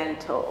again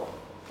until,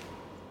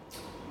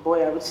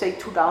 I would say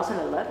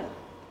 2011.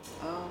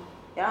 Oh.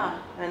 Yeah,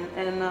 and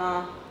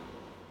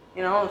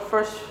one of the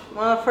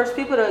first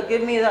people to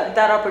give me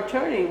that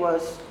opportunity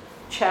was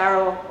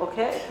Charo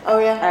O'Kay. Oh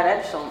yeah. At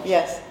Edstone.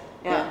 Yes.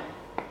 Yeah.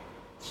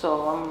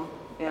 So I'm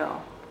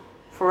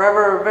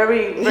forever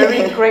very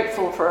very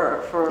grateful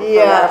for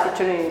that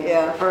opportunity.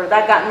 Yeah.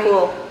 That got me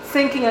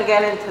thinking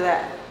again into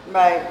that.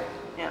 Right.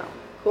 Yeah.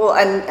 Cool.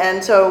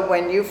 And so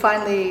when you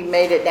finally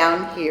made it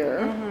down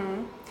here,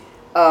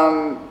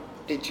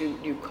 did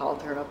you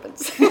called her up and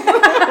said,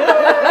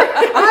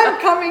 "I'm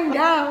coming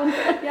down"?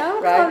 Yeah,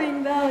 I'm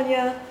coming down.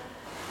 Yeah.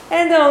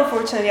 And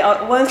unfortunately,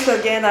 once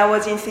again, I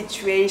was in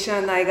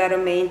situation I gotta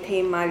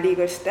maintain my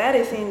legal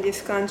status in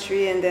this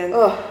country, and then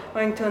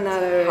going to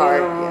another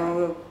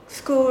hard,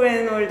 school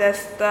and all that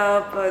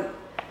stuff. But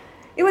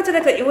it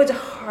was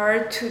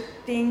hard to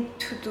think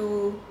to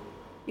do,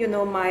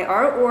 my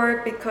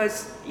artwork,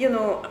 because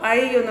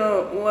I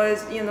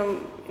was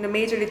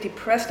majorly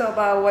depressed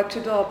about what to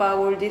do about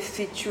all this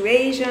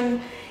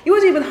situation. It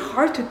was even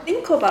hard to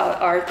think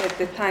about art at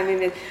the time. I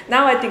mean,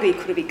 now I think it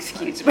could be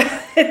excused, but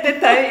at the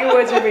time it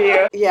was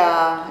real.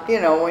 Yeah,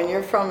 when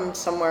you're from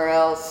somewhere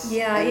else,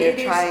 Yeah, and you're it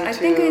is. trying I to.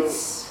 think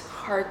it's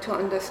hard to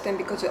understand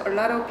because a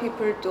lot of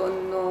people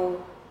don't know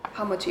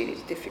how much it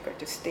is difficult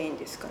to stay in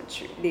this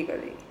country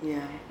legally. Yeah.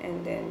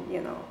 And then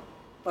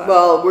But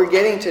Well, we're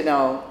getting to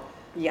know.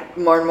 Yeah.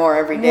 More and more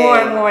every day. More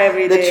and more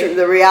every day.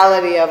 The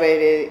reality of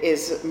it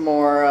is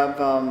more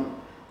of,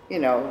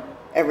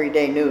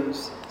 everyday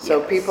news. So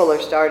Yes. people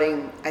are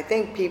starting, I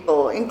think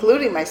people,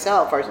 including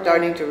myself, are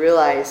starting to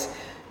realize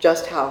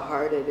just how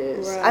hard it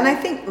is. Right. And I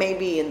think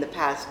maybe in the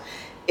past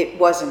it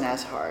wasn't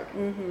as hard.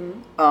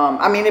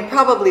 I mean, it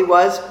probably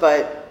was,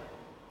 but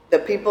the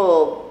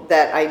people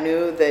that I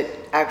knew that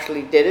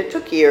actually did it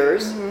took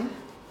years.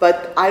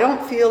 But I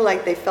don't feel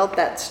like they felt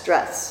that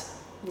stress.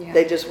 Yeah.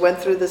 They just went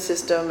through the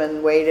system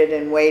and waited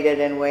and waited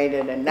and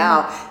waited. And now,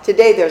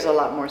 today, there's a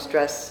lot more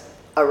stress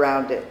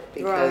around it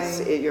because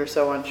Right. you're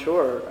so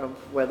unsure of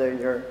whether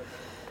you're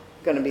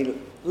going to be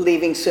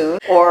leaving soon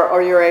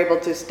or you're able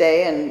to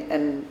stay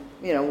and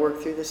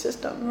work through the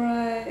system.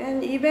 Right,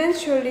 and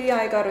eventually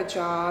I got a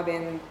job,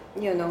 and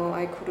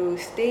I could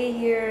stay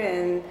here,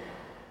 and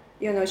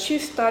she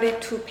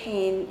started to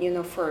paint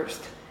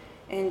first,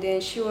 and then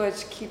she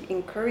was keep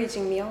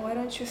encouraging me, why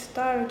don't you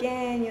start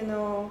again,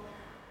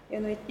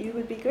 it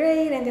would be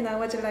great. And then I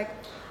was like,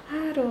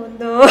 I don't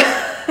know.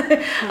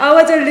 I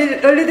was a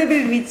little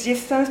bit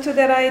resistant to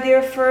that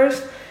idea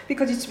first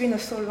because it's been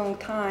so long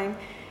time,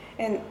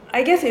 and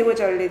I guess it was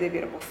a little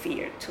bit of a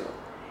fear too.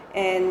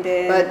 And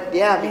then, But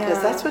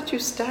because that's what you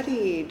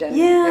studied and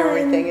Yeah,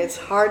 everything. It's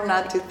hard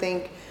not to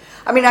think.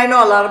 I mean, I know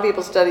a lot of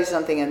people study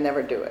something and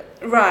never do it.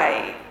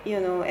 right,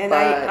 and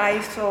But- I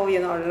saw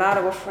a lot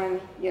of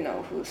friends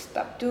who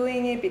stopped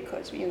doing it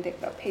because they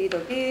got paid a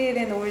bit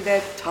and all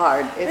that. It's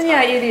hard. It's And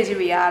yeah, hard. it is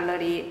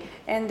reality.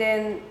 And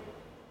then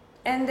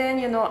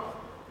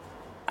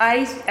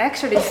I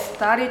actually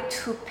started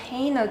to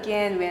paint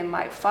again when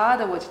my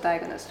father was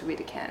diagnosed with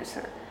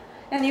cancer,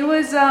 and it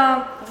was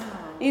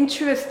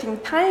interesting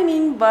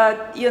timing. But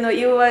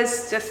it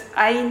was just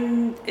I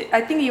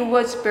think it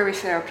was very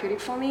therapeutic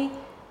for me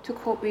to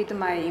cope with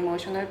my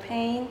emotional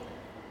pain.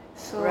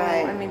 So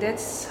Right. I mean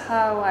that's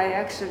how I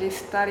actually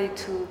started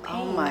to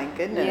paint. Oh my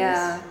goodness.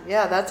 Yeah.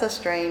 Yeah, that's a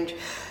strange.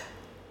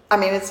 I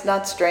mean, it's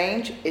not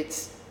strange.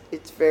 It's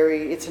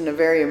a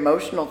very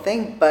emotional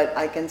thing, but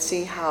I can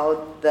see how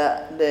the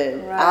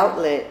Right.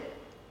 outlet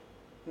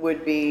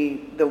would be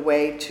the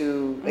way to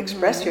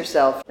express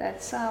yourself.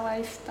 That's how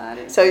I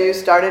started. So you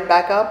started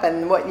back up,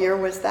 and what year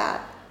was that?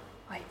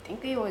 I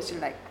think it was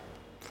like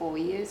 4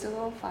 years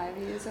ago, 5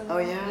 years ago. Oh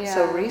yeah,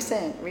 so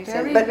recent.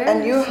 Very, But very and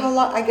you, recent. how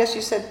long? I guess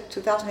you said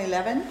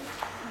 2011.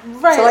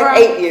 Right, So like around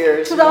 8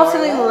 years, more or less.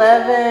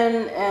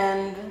 2011,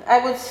 and I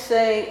would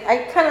say I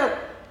kind of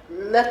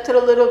left it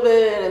a little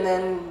bit, and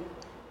then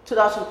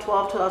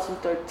 2012,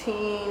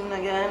 2013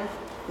 again,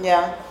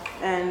 Yeah.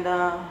 and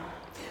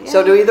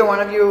So do either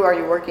one of you, are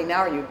you working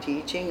now? Are you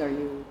teaching? Are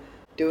you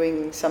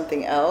doing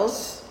something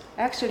else?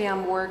 Actually,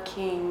 I'm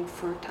working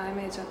full time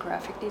as a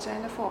graphic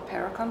designer for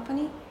apparel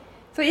company.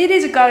 So it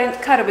is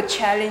kind of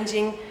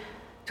challenging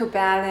to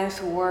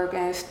balance work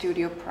and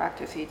studio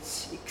practice. It's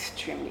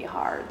extremely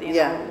hard. You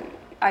Yeah. know,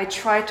 I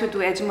try to do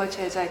as much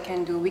as I can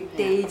do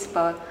weekdays,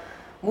 but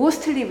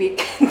mostly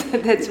weekend.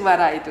 That's what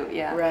I do.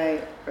 Yeah.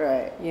 Right,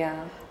 right. Yeah.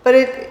 But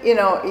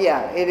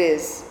it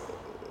is.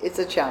 It's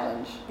a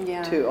challenge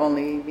Yeah. to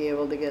only be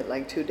able to get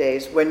like 2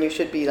 days when you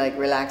should be like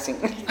relaxing.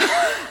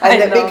 I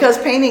And know. because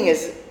painting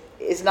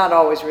is not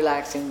always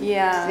relaxing.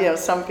 Yeah.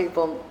 Some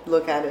people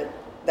look at it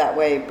that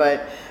way, but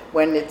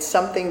when it's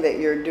something that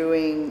you're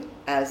doing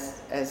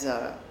as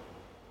a,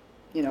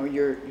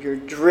 you're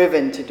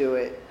driven to do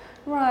it.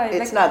 Right.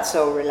 It's not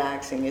so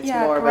relaxing. It's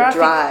yeah, more of a graphic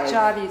drive.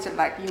 job is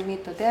like you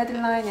meet the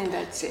deadline and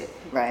that's it.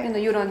 Right.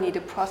 You don't need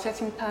the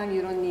processing time.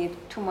 You don't need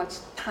too much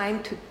time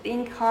to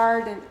think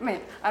hard. And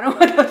I don't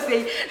want to say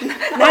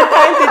not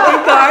time to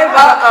think hard,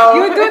 but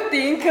you do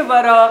think,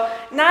 but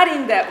not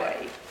in that way.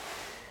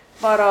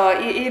 But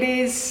it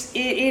is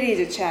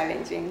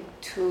challenging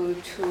to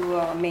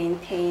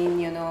maintain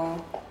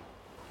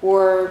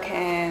work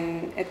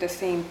and at the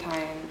same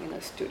time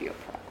studio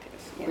practice.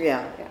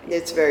 Yeah,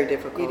 it's very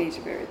difficult. It is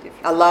very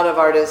difficult. A lot of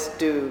artists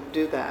do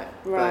that,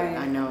 Right.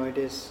 but I know it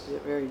is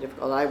very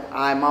difficult.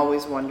 I'm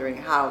always wondering,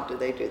 how do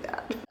they do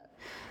that?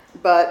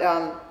 But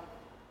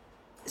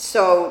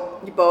so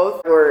you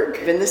both were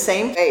in the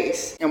same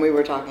space, and we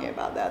were talking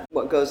about that.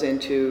 What goes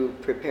into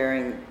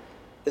preparing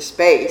the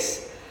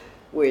space,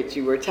 which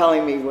you were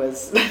telling me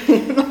was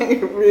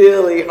like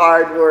really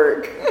hard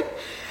work.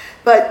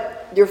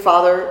 But your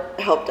father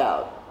helped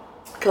out.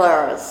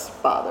 Clara's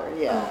father,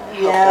 yeah.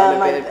 Helped Yeah,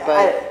 out a bit,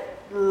 but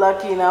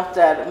lucky enough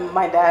that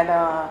my dad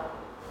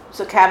was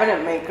a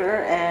cabinet maker,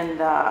 and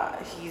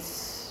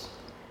he's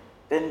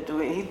been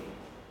doing. He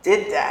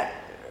did that.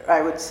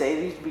 I would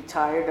say he's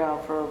retired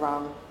for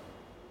around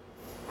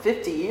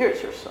 50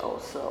 years or so.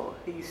 So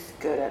he's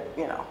good at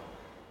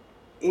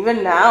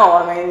Even now,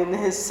 I mean, in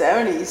his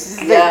 70s, he's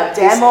like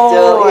demo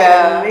still,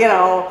 and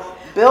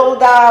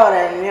build out,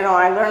 and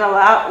I learn a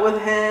lot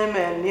with him,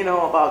 and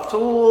about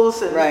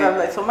tools and stuff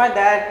like. So my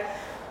dad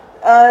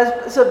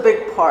is a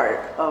big part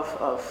of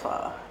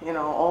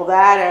all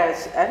that,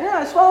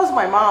 as well as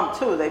my mom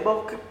too. They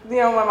both,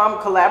 my mom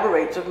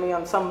collaborates with me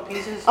on some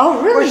pieces. Oh,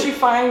 really? Where she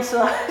finds,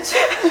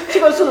 she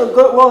goes to the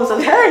Goodwill and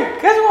says, "Hey,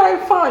 guess what I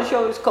found?" She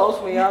always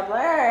calls me up,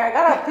 like, "Hey, I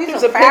got a piece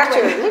Here's of a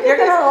picture. fabric. You're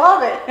gonna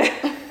love it."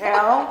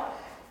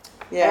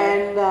 yeah.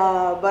 And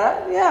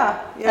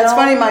That's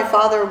funny. My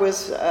father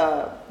was,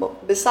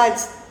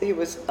 besides he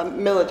was a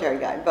military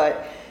guy,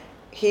 but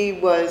he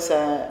was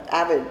an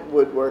avid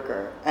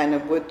woodworker and a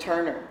wood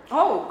turner.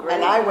 Oh, great!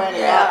 And I went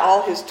and got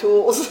all his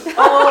tools.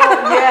 Oh,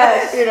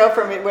 yes.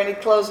 From when he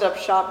closed up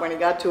shop when he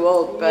got too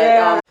old.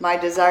 But my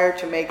desire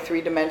to make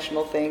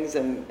three-dimensional things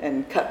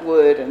and cut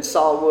wood and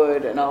saw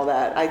wood and all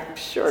that, I'm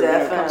sure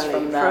comes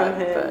from that. From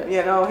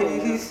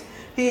him.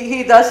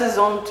 He does his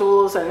own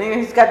tools, and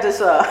he's got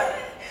this.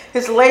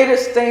 His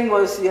latest thing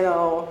was, he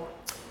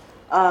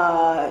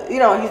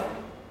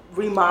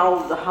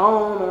remodeled the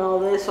home and all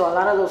this, so a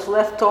lot of those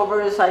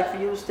leftovers I've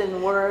used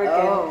in work.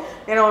 Oh.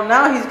 And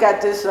now he's got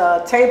this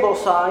table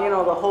saw,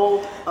 the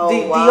whole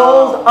the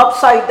old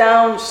upside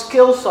down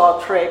skill saw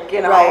trick,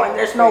 and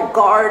there's no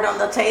guard on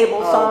the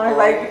table saw.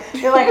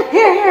 You're like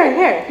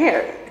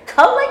here,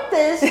 cut like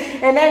this,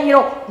 and then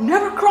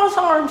never cross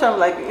arms. I'm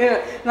like,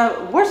 now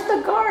where's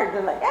the guard?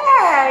 They're like,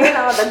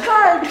 the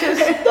guard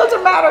just It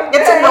doesn't matter. It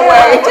gets in the yeah,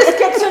 way. it just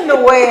gets in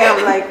the way.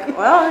 I'm like,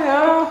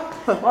 well,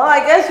 I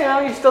guess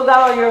you still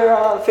got all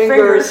your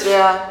fingers.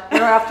 Yeah.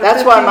 After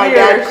That's 50 why my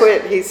dad years.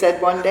 quit. He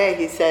said one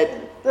day,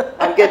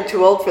 I'm getting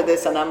too old for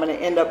this, and I'm going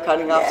to end up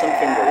cutting off some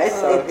fingers.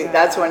 So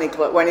that's when he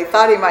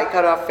thought he might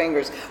cut off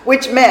fingers,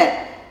 which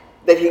meant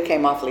that he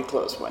came awfully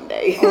close one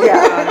day.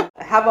 Yeah,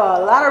 I have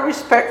a lot of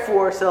respect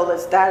for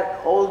that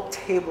old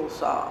table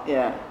saw.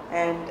 Yeah.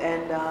 And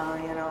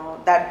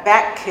that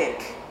back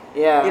kick.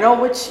 Yeah.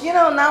 Which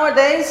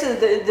nowadays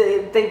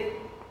they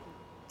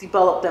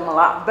develop them a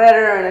lot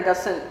better, and it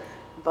doesn't.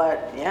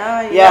 But keep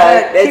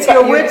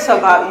your wits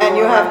about you, and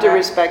you have to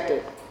respect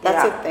it.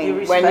 That's the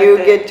thing. When you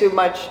get too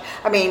much,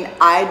 I mean,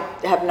 I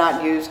have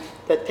not used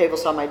the table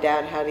saw my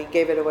dad had. He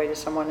gave it away to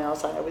someone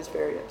else, and I was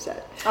very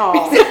upset. Oh.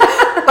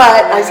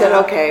 But I said,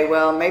 okay,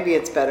 well, maybe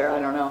it's better. I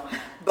don't know.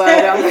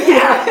 But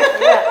yeah,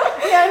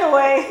 in a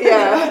way.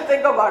 Yeah.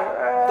 Think about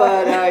it.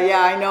 But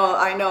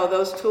I know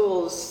those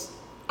tools.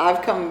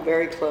 I've come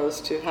very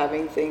close to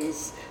having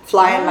things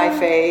fly in my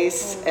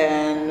face,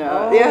 and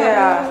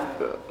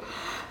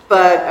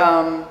But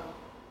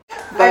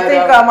I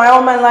think my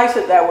old man likes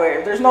it that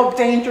way. There's no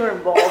danger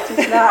involved.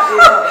 He's not.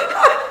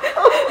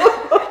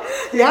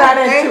 He's not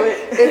into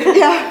it.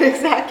 Yeah,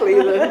 exactly.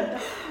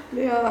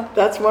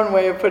 That's one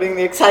way of putting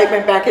the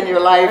excitement back in your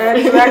life.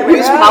 Exactly.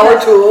 Use power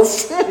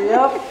tools.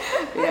 Yep.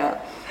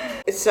 Yeah.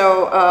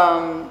 So,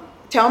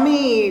 tell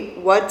me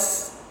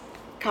what's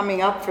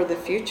coming up for the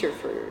future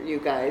for you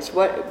guys.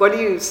 What do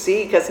you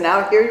see? Because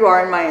now here you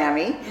are in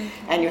Miami,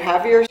 and you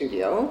have your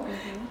studio,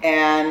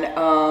 and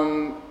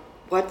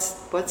what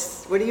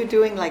are you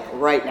doing like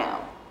right now?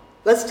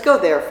 Let's go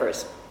there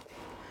first.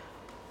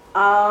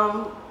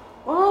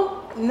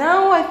 Well,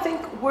 now I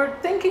think we're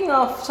thinking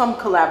of some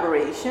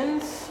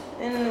collaborations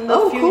in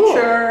the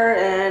future,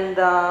 cool. And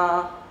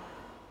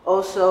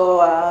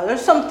also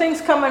there's some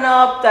things coming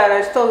up that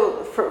are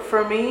still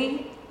for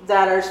me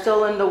that are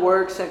still in the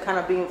works and kind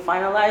of being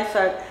finalized.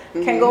 I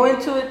can't go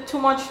into it too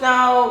much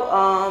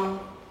now.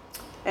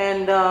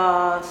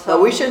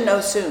 So we should know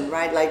soon,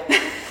 right? Like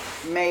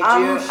May,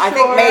 June. Sure. I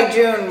think May,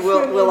 June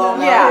we'll all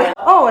know. Yeah.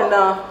 Oh, and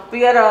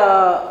we had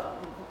a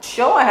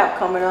show I have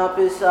coming up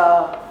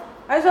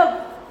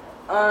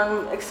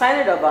I'm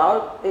excited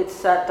about.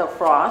 It's at the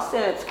Frost,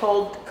 and it's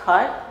called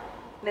Cut.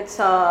 And it's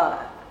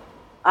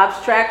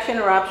abstraction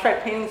or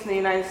abstract paintings in the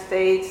United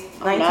States,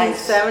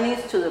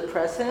 1970s to the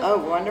present. Oh,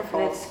 wonderful.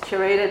 And it's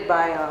curated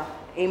by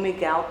Amy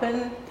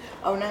Galpin.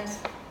 Oh, nice.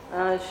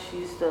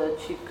 She's the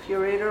chief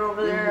curator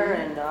over there,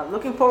 and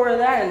looking forward to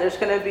that. And there's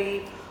going to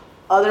be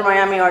other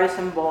Miami artists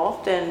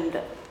involved, and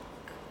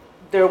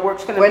their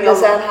work's going to be... When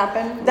does that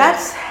happen?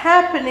 That's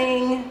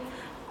happening,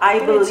 I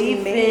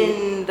believe,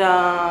 in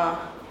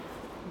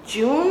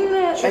June.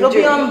 It'll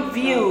be on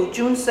View,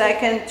 June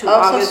 2nd to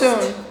August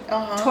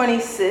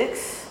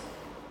 26th.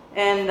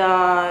 And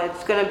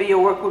it's going to be,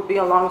 your work would be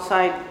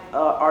alongside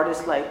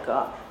artists like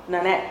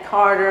Nanette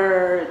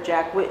Carter,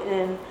 Jack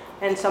Whitten,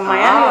 and some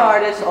Miami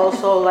artists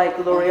also like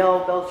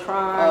L'Oreal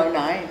Beltran. Oh,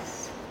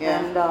 nice. Yeah.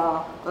 And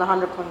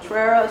Alejandro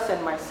Contreras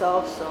and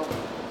myself. So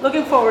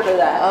looking forward to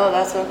that. Oh,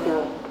 that's so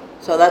cool.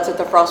 So that's at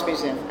the Frost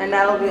Museum. And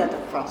that'll be at the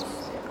Frost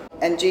Museum.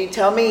 And G,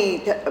 tell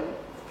me,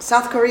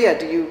 South Korea,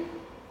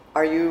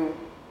 are you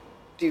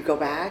Do you go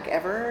back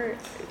ever?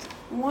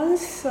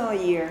 Once a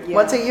year. Yeah.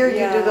 Once a year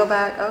you do Yeah. go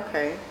back?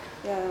 Okay.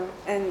 Yeah,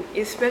 and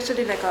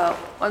especially like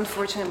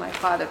unfortunately my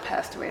father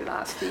passed away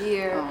last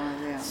year. Oh,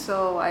 yeah.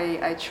 So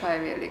I try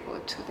really go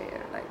to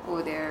there, like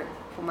go there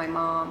for my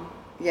mom.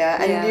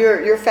 Yeah, and Yeah.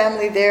 your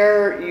family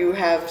there, you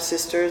have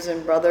sisters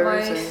and brothers?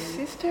 My and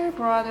sister,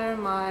 brother,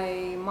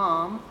 my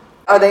mom.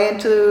 are they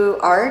into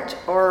art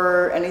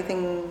or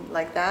anything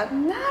like that?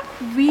 Not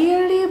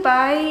really,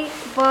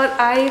 but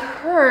I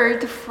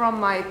heard from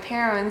my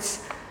parents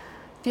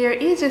there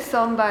is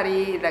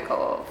somebody like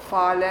a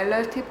far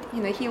relative.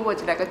 He was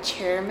like a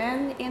chairman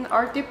in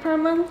art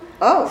department.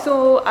 Oh. So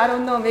I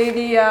don't know.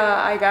 Maybe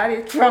I got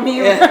it from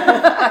him.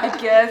 I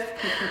guess,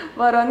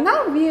 but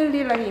not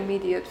really like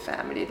immediate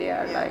family. They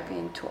are like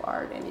into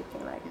art,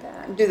 anything like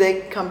that. Do they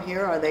come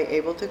here? Are they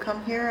able to come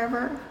here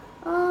ever?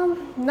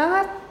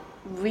 Not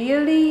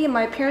really.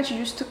 My parents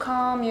used to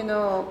come,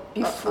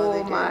 before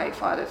they did? my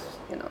father's,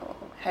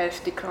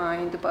 health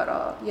declined. But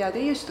yeah,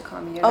 they used to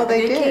come here. Oh,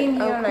 they did?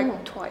 came Oh, here cool.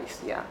 like twice.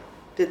 Yeah,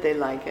 Did they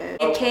like it?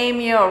 they came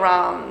here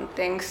around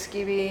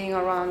Thanksgiving,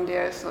 around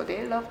there, so they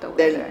loved the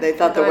weather. They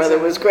thought the It was weather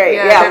a- was great.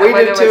 Yeah, Yeah, the we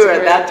weather did was too at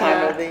great, that time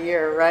yeah. of the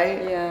year, right?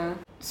 Yeah.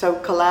 So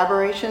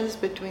collaborations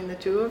between the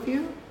two of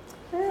you?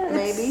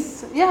 Maybe?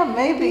 Yeah,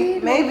 maybe.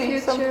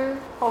 Future.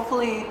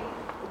 Hopefully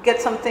get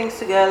some things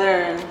together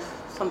and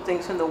some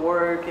things in the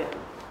work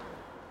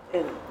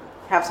and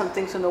have some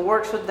things in the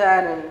works with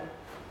that, and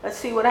let's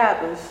see what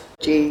happens.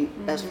 Gee,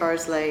 as far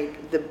as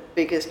like the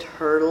biggest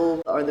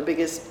hurdle or the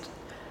biggest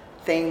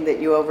thing that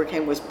you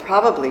overcame was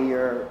probably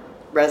your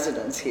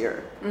residence here.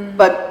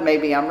 But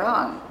maybe I'm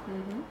wrong.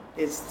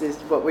 Is this,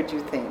 what would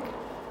you think?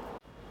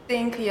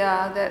 Think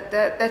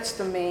that's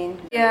the main.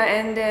 Yeah,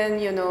 and then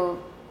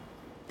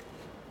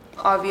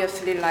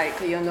obviously like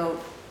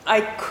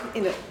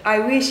I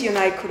wish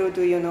I could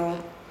do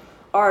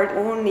art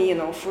only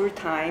full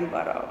time,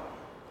 but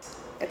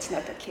that's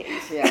not the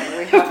case. Yeah,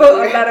 we have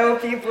For a to, lot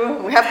of people.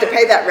 we have to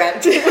pay that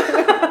rent.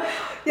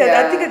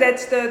 Yeah, I think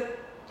that's the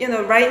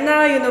right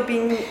now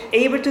being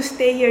able to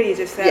stay here is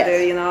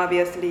sadder. Yes.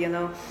 Obviously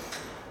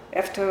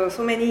after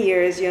so many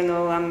years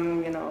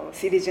I'm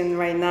citizen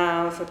right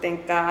now, so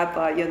thank God.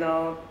 But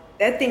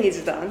that thing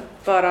is done.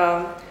 But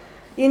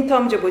in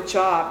terms of a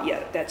job,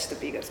 yeah, that's the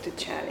biggest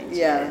challenge.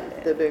 Yeah,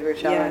 the bigger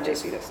challenge Yeah,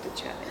 is the biggest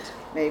challenge.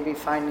 maybe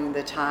finding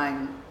the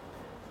time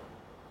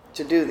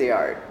to do the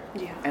art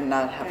Yeah. and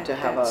not have to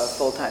have a That's-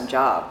 full-time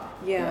job.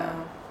 Yeah.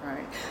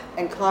 Right.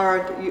 And Clara,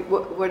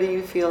 what do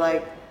you feel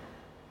like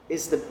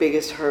is the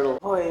biggest hurdle?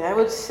 Boy, I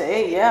would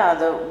say,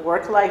 the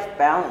work-life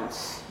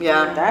balance.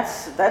 Yeah.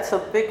 That's a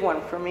big one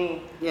for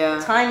me.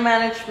 Yeah. Time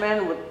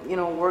management with,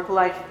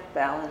 work-life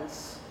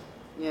balance.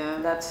 Yeah.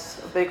 That's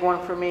a big one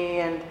for me.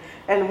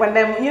 And when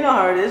then, you know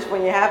how it is,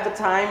 when you have the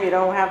time, you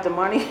don't have the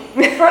money.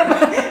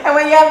 And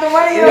when you have the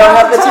money, you don't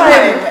have the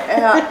time.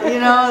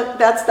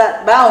 That's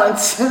that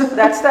balance.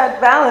 That's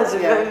that balance.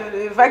 Yeah.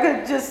 If I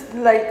could just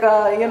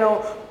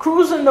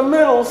cruise in the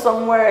middle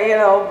somewhere,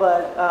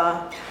 but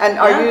And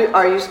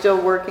are you still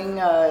working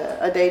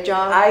a day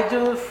job? I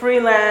do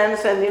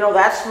freelance, and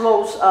that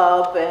slows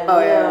up, and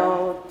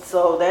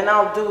so then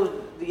I'll do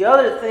the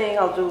other thing.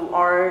 I'll do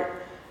art,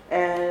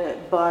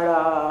 but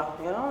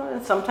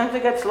sometimes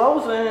it gets slow,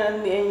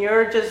 and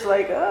you're just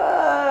like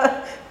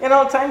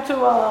time to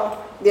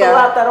fill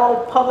out that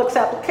old Publix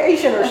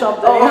application or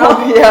something.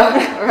 Oh,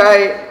 yeah,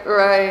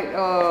 right.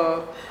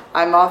 Oh,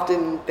 I'm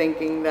often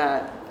thinking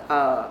that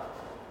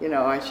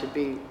I should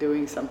be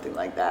doing something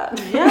like that.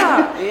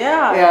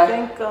 Yeah. I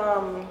think.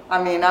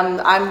 I mean,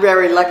 I'm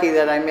very lucky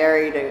that I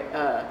married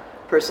a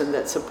person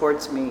that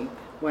supports me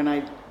when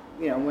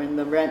when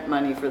the rent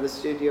money for the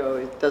studio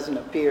it doesn't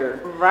appear.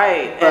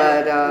 Right.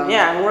 But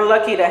and we're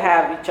lucky to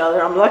have each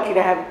other. I'm lucky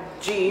to have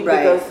G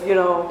Right. because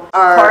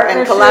our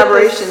and partnership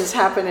collaborations is-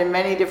 happen in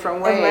many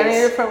different ways. In many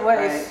different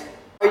ways. Right.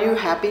 Are you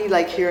happy,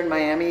 like here in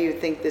Miami? You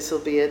think this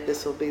will be it?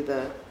 This will be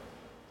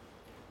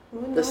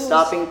the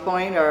stopping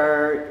point,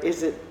 or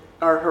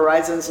are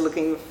horizons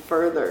looking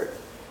further?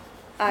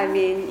 I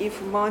mean,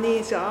 if money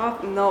is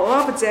no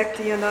object,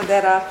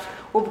 that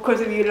of course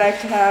we like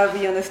to have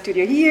a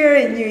studio here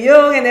in New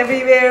York and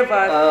everywhere,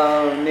 but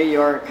Oh, New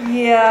York.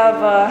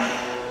 but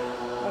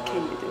what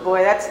can you do?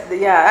 Boy, that's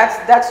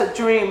a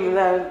dream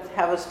that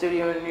have a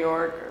studio in New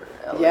York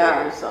or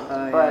LA or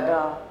something. But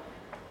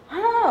I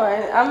don't know.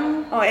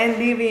 I'm Oh, and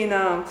live in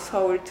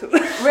Seoul too.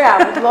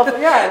 I would love.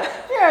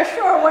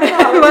 Sure. Why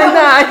not? Why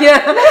not? Yeah.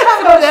 Have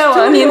a that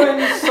one, studio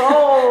in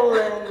Seoul,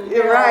 and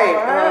You're right.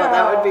 Oh,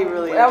 that would be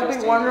really That would be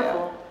interesting,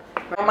 wonderful.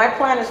 My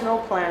plan is no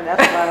plan.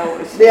 That's what I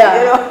always say.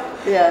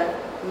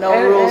 No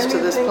rules to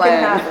this Anything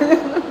plan. can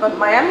happen. But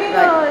Miami,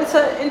 Right. it's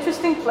an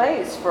interesting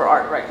place for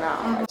art right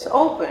now. It's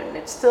open.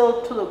 It's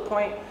still to the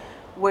point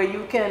where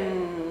you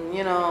can,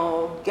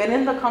 get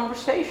in the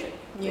conversation.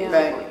 Yeah.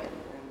 basically,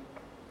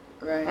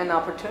 Right. And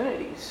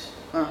opportunities.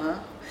 Uh-huh.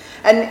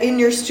 And in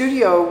your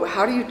studio,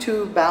 how do you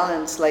two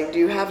balance? Like, do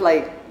you have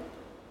like?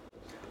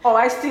 Oh,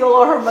 I steal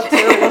all her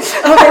materials.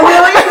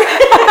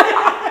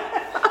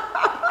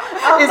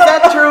 Is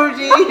that true,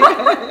 G?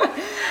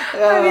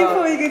 I mean,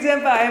 for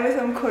example, I have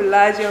some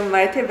collage on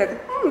my table,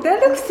 like, that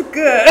looks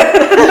good.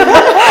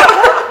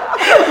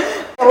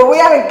 Well, we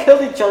haven't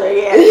killed each other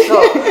yet,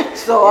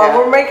 so Yeah.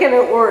 we're making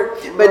it work.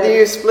 But do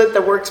you split the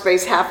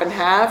workspace half and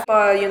half?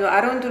 But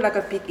I don't do like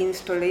a big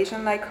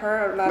installation like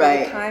her a lot of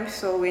Right. the time.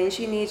 So when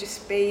she needs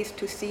space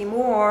to see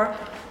more,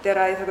 that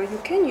I thought you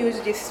can use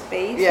this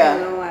space. Yeah.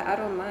 I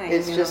don't mind.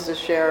 It's just a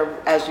share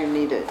as you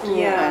need it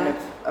Yeah. kind of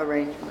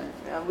arrangement.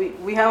 Yeah,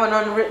 we have an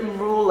unwritten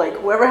rule, like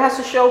whoever has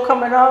a show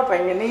coming up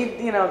and you need,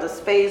 the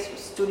space,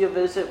 studio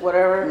visit,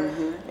 whatever,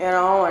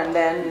 and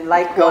then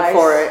likewise. Go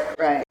for it,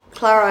 right.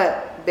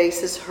 Clara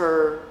bases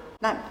her,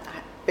 not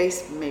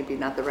base, maybe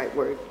not the right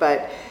word,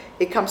 but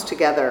it comes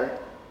together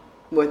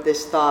with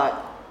this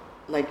thought,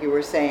 like you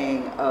were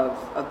saying, of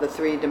the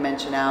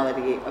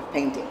three-dimensionality of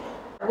painting.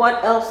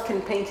 What else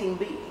can painting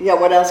be? Yeah,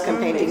 what else can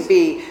painting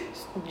be?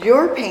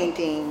 Your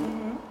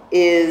painting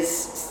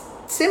is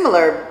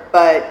similar,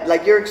 but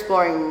like you're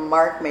exploring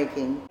mark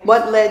making.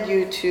 What led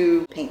you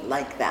to paint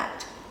like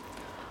that?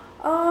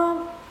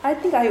 I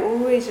think I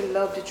always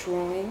loved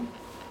drawing.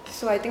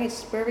 So I think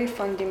it's very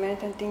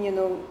fundamental thing,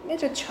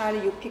 as a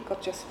child you pick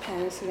up just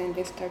pencil and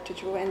they start to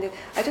draw, and then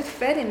I just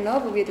fell in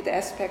love with the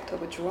aspect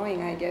of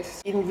drawing, I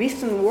guess. In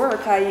recent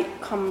work, I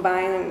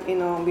combine,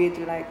 with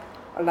like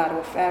a lot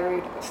of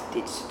fabric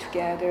stitched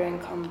together and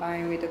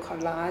combine with the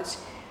collage.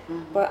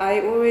 But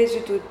I always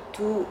do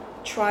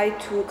try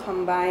to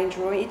combine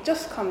drawing. It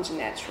just comes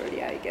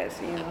naturally, I guess,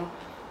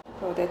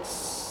 So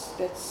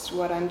that's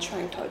what I'm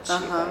trying to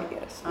achieve, I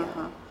guess.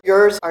 Yeah.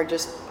 Yours are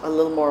just a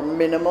little more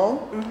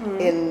minimal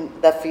in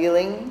the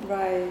feeling.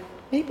 Right.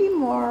 Maybe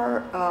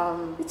more,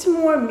 It's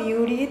more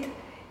muted.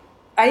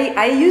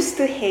 I used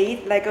to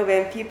hate like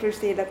when people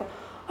say like,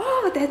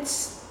 oh,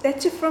 that's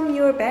from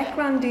your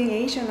background doing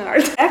Asian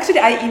art. Actually,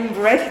 I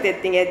embrace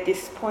that thing at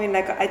this point.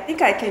 Like I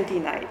think I can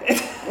deny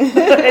that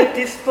at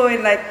this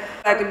point. Like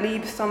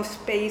leave some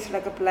space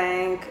like a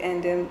blank,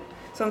 and then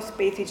some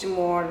space is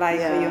more like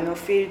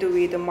filled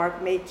with the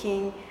mark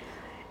making.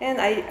 And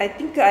I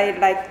think I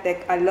like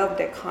that. I love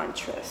that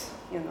contrast.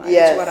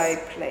 That's what I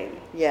play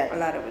a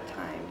lot of the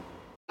time.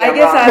 I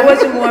guess I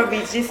was more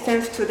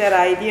resistant to that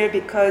idea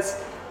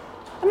because,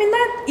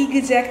 not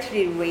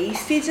exactly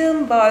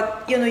racism,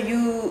 but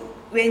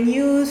when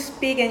you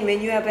speak and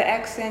when you have an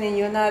accent and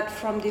you're not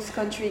from this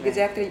country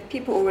exactly,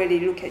 people already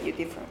look at you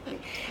differently.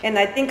 And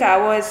I think I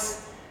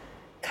was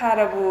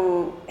kind of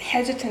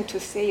hesitant to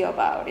say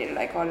about it,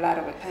 like a lot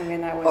of the time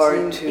when I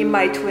was in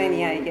my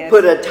 20s, I guess.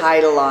 Put a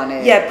title on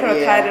it. Yeah, put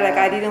a title, like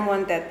I didn't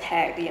want that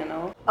tag,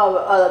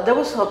 There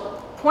was a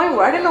point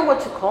where I didn't know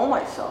what to call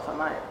myself.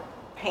 Am I a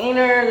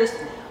painter?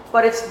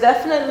 But it's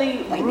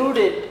definitely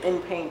rooted in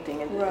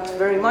painting, and it's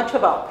very much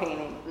about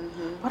painting.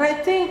 But I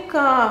think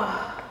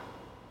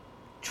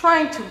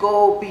trying to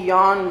go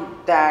beyond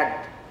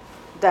that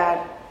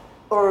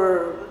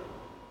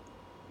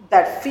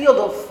field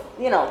of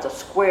the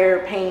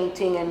square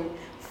painting and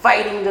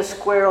fighting the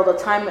square all the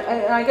time.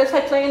 And I guess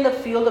I play in the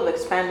field of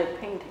expanded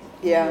painting.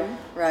 Yeah,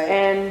 right.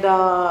 And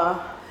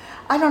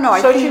I don't know.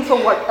 searching for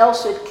what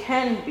else it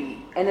can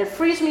be, and it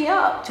frees me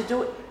up to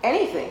do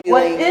anything.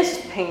 What is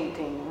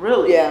painting,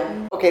 really?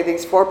 Yeah. Okay,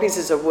 these 4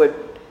 pieces of wood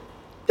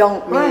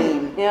don't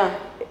mean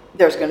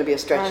there's going to be a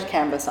stretched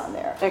canvas on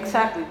there.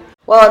 Exactly.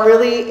 Well, I'm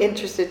really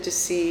interested to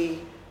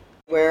see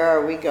where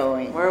are we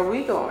going. Where are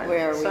we going?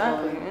 Where are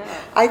exactly, we going? Yeah.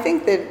 I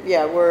think that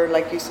we're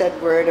like you said,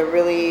 we're at a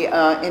really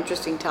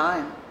interesting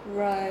time.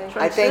 Right.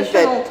 I think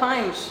Transitional that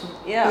times.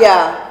 Yeah.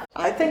 Yeah,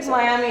 I think so.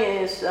 Miami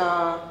is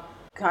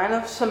kind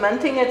of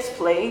cementing its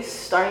place,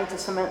 starting to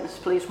cement its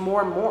place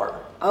more and more.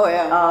 Oh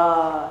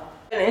yeah.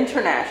 And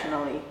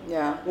internationally.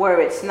 Yeah.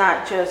 Where it's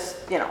not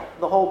just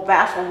the whole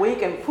Basel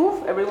week and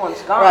poof,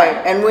 everyone's gone. Right,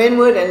 and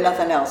Wynwood and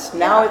nothing else.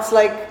 Now it's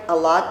like a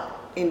lot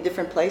in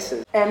different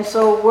places. And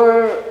so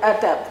we're at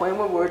that point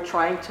where we're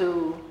trying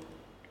to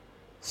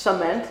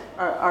cement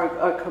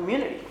our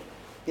community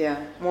Yeah.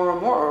 more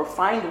and more, or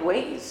find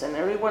ways, and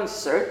everyone's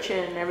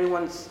searching,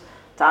 everyone's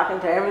talking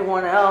to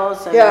everyone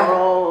else, and Yeah. we're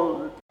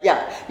all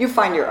You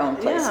find your own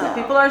place now.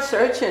 people are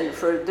searching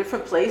for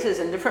different places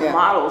and different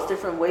models,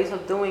 different ways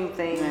of doing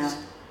things. Yeah.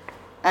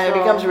 And it So-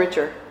 becomes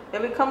richer.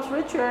 It becomes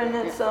richer, and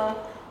it's a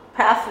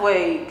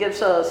pathway,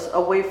 gives us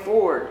a way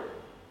forward,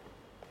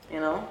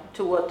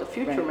 to what the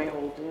future may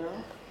hold,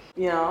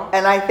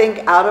 And I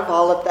think out of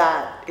all of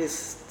that is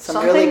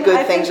some really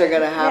good things are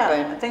going to happen.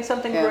 Yeah, I think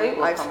something great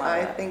will come out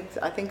of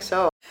that. I think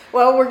so.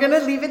 Well, we're going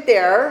to leave it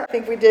there. I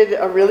think we did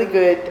a really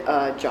good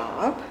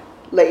job,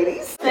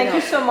 ladies. Thank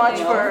you so much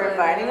for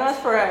inviting us,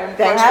 for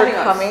Thanks for having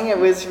us. coming. It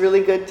was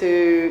really good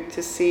to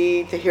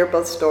hear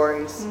both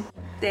stories.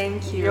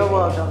 Thank you. You're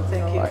welcome.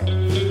 Thank you.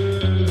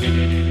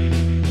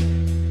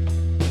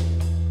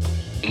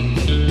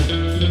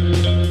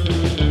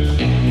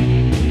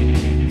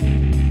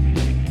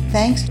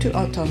 Thanks to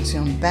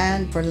Autonción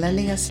Band for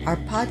lending us our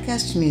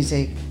podcast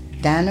music,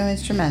 Dano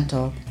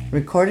Instrumental,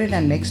 recorded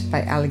and mixed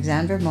by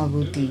Alexander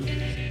Malguti.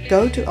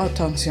 Go to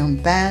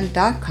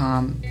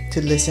autoncionband.com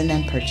to listen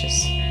and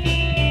purchase.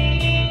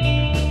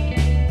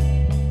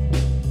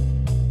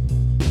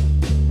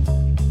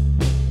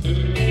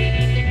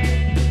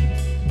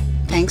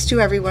 Thanks to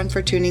everyone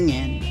for tuning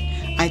in.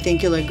 I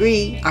think you'll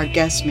agree our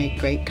guests make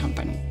great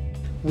company.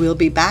 We'll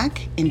be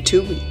back in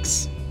 2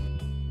 weeks.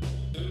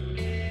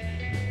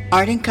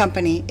 Art and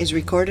Company is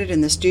recorded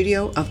in the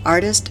studio of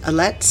artist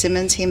Alette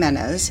Simmons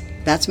Jimenez,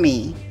 that's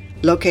me,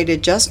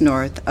 located just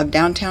north of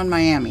downtown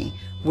Miami,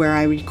 where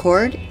I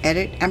record,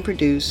 edit, and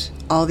produce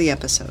all the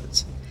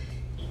episodes.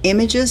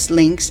 Images,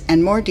 links,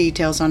 and more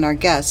details on our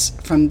guests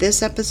from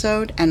this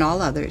episode and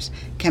all others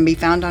can be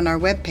found on our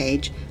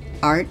webpage,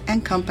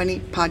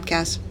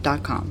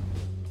 artandcompanypodcast.com.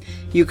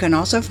 You can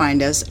also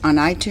find us on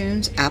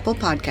iTunes, Apple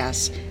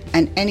Podcasts,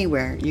 and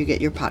anywhere you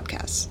get your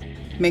podcasts.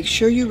 Make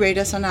sure you rate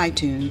us on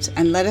iTunes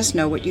and let us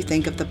know what you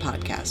think of the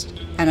podcast.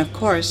 And of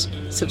course,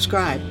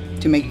 subscribe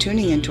to make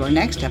tuning into our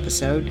next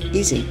episode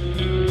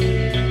easy.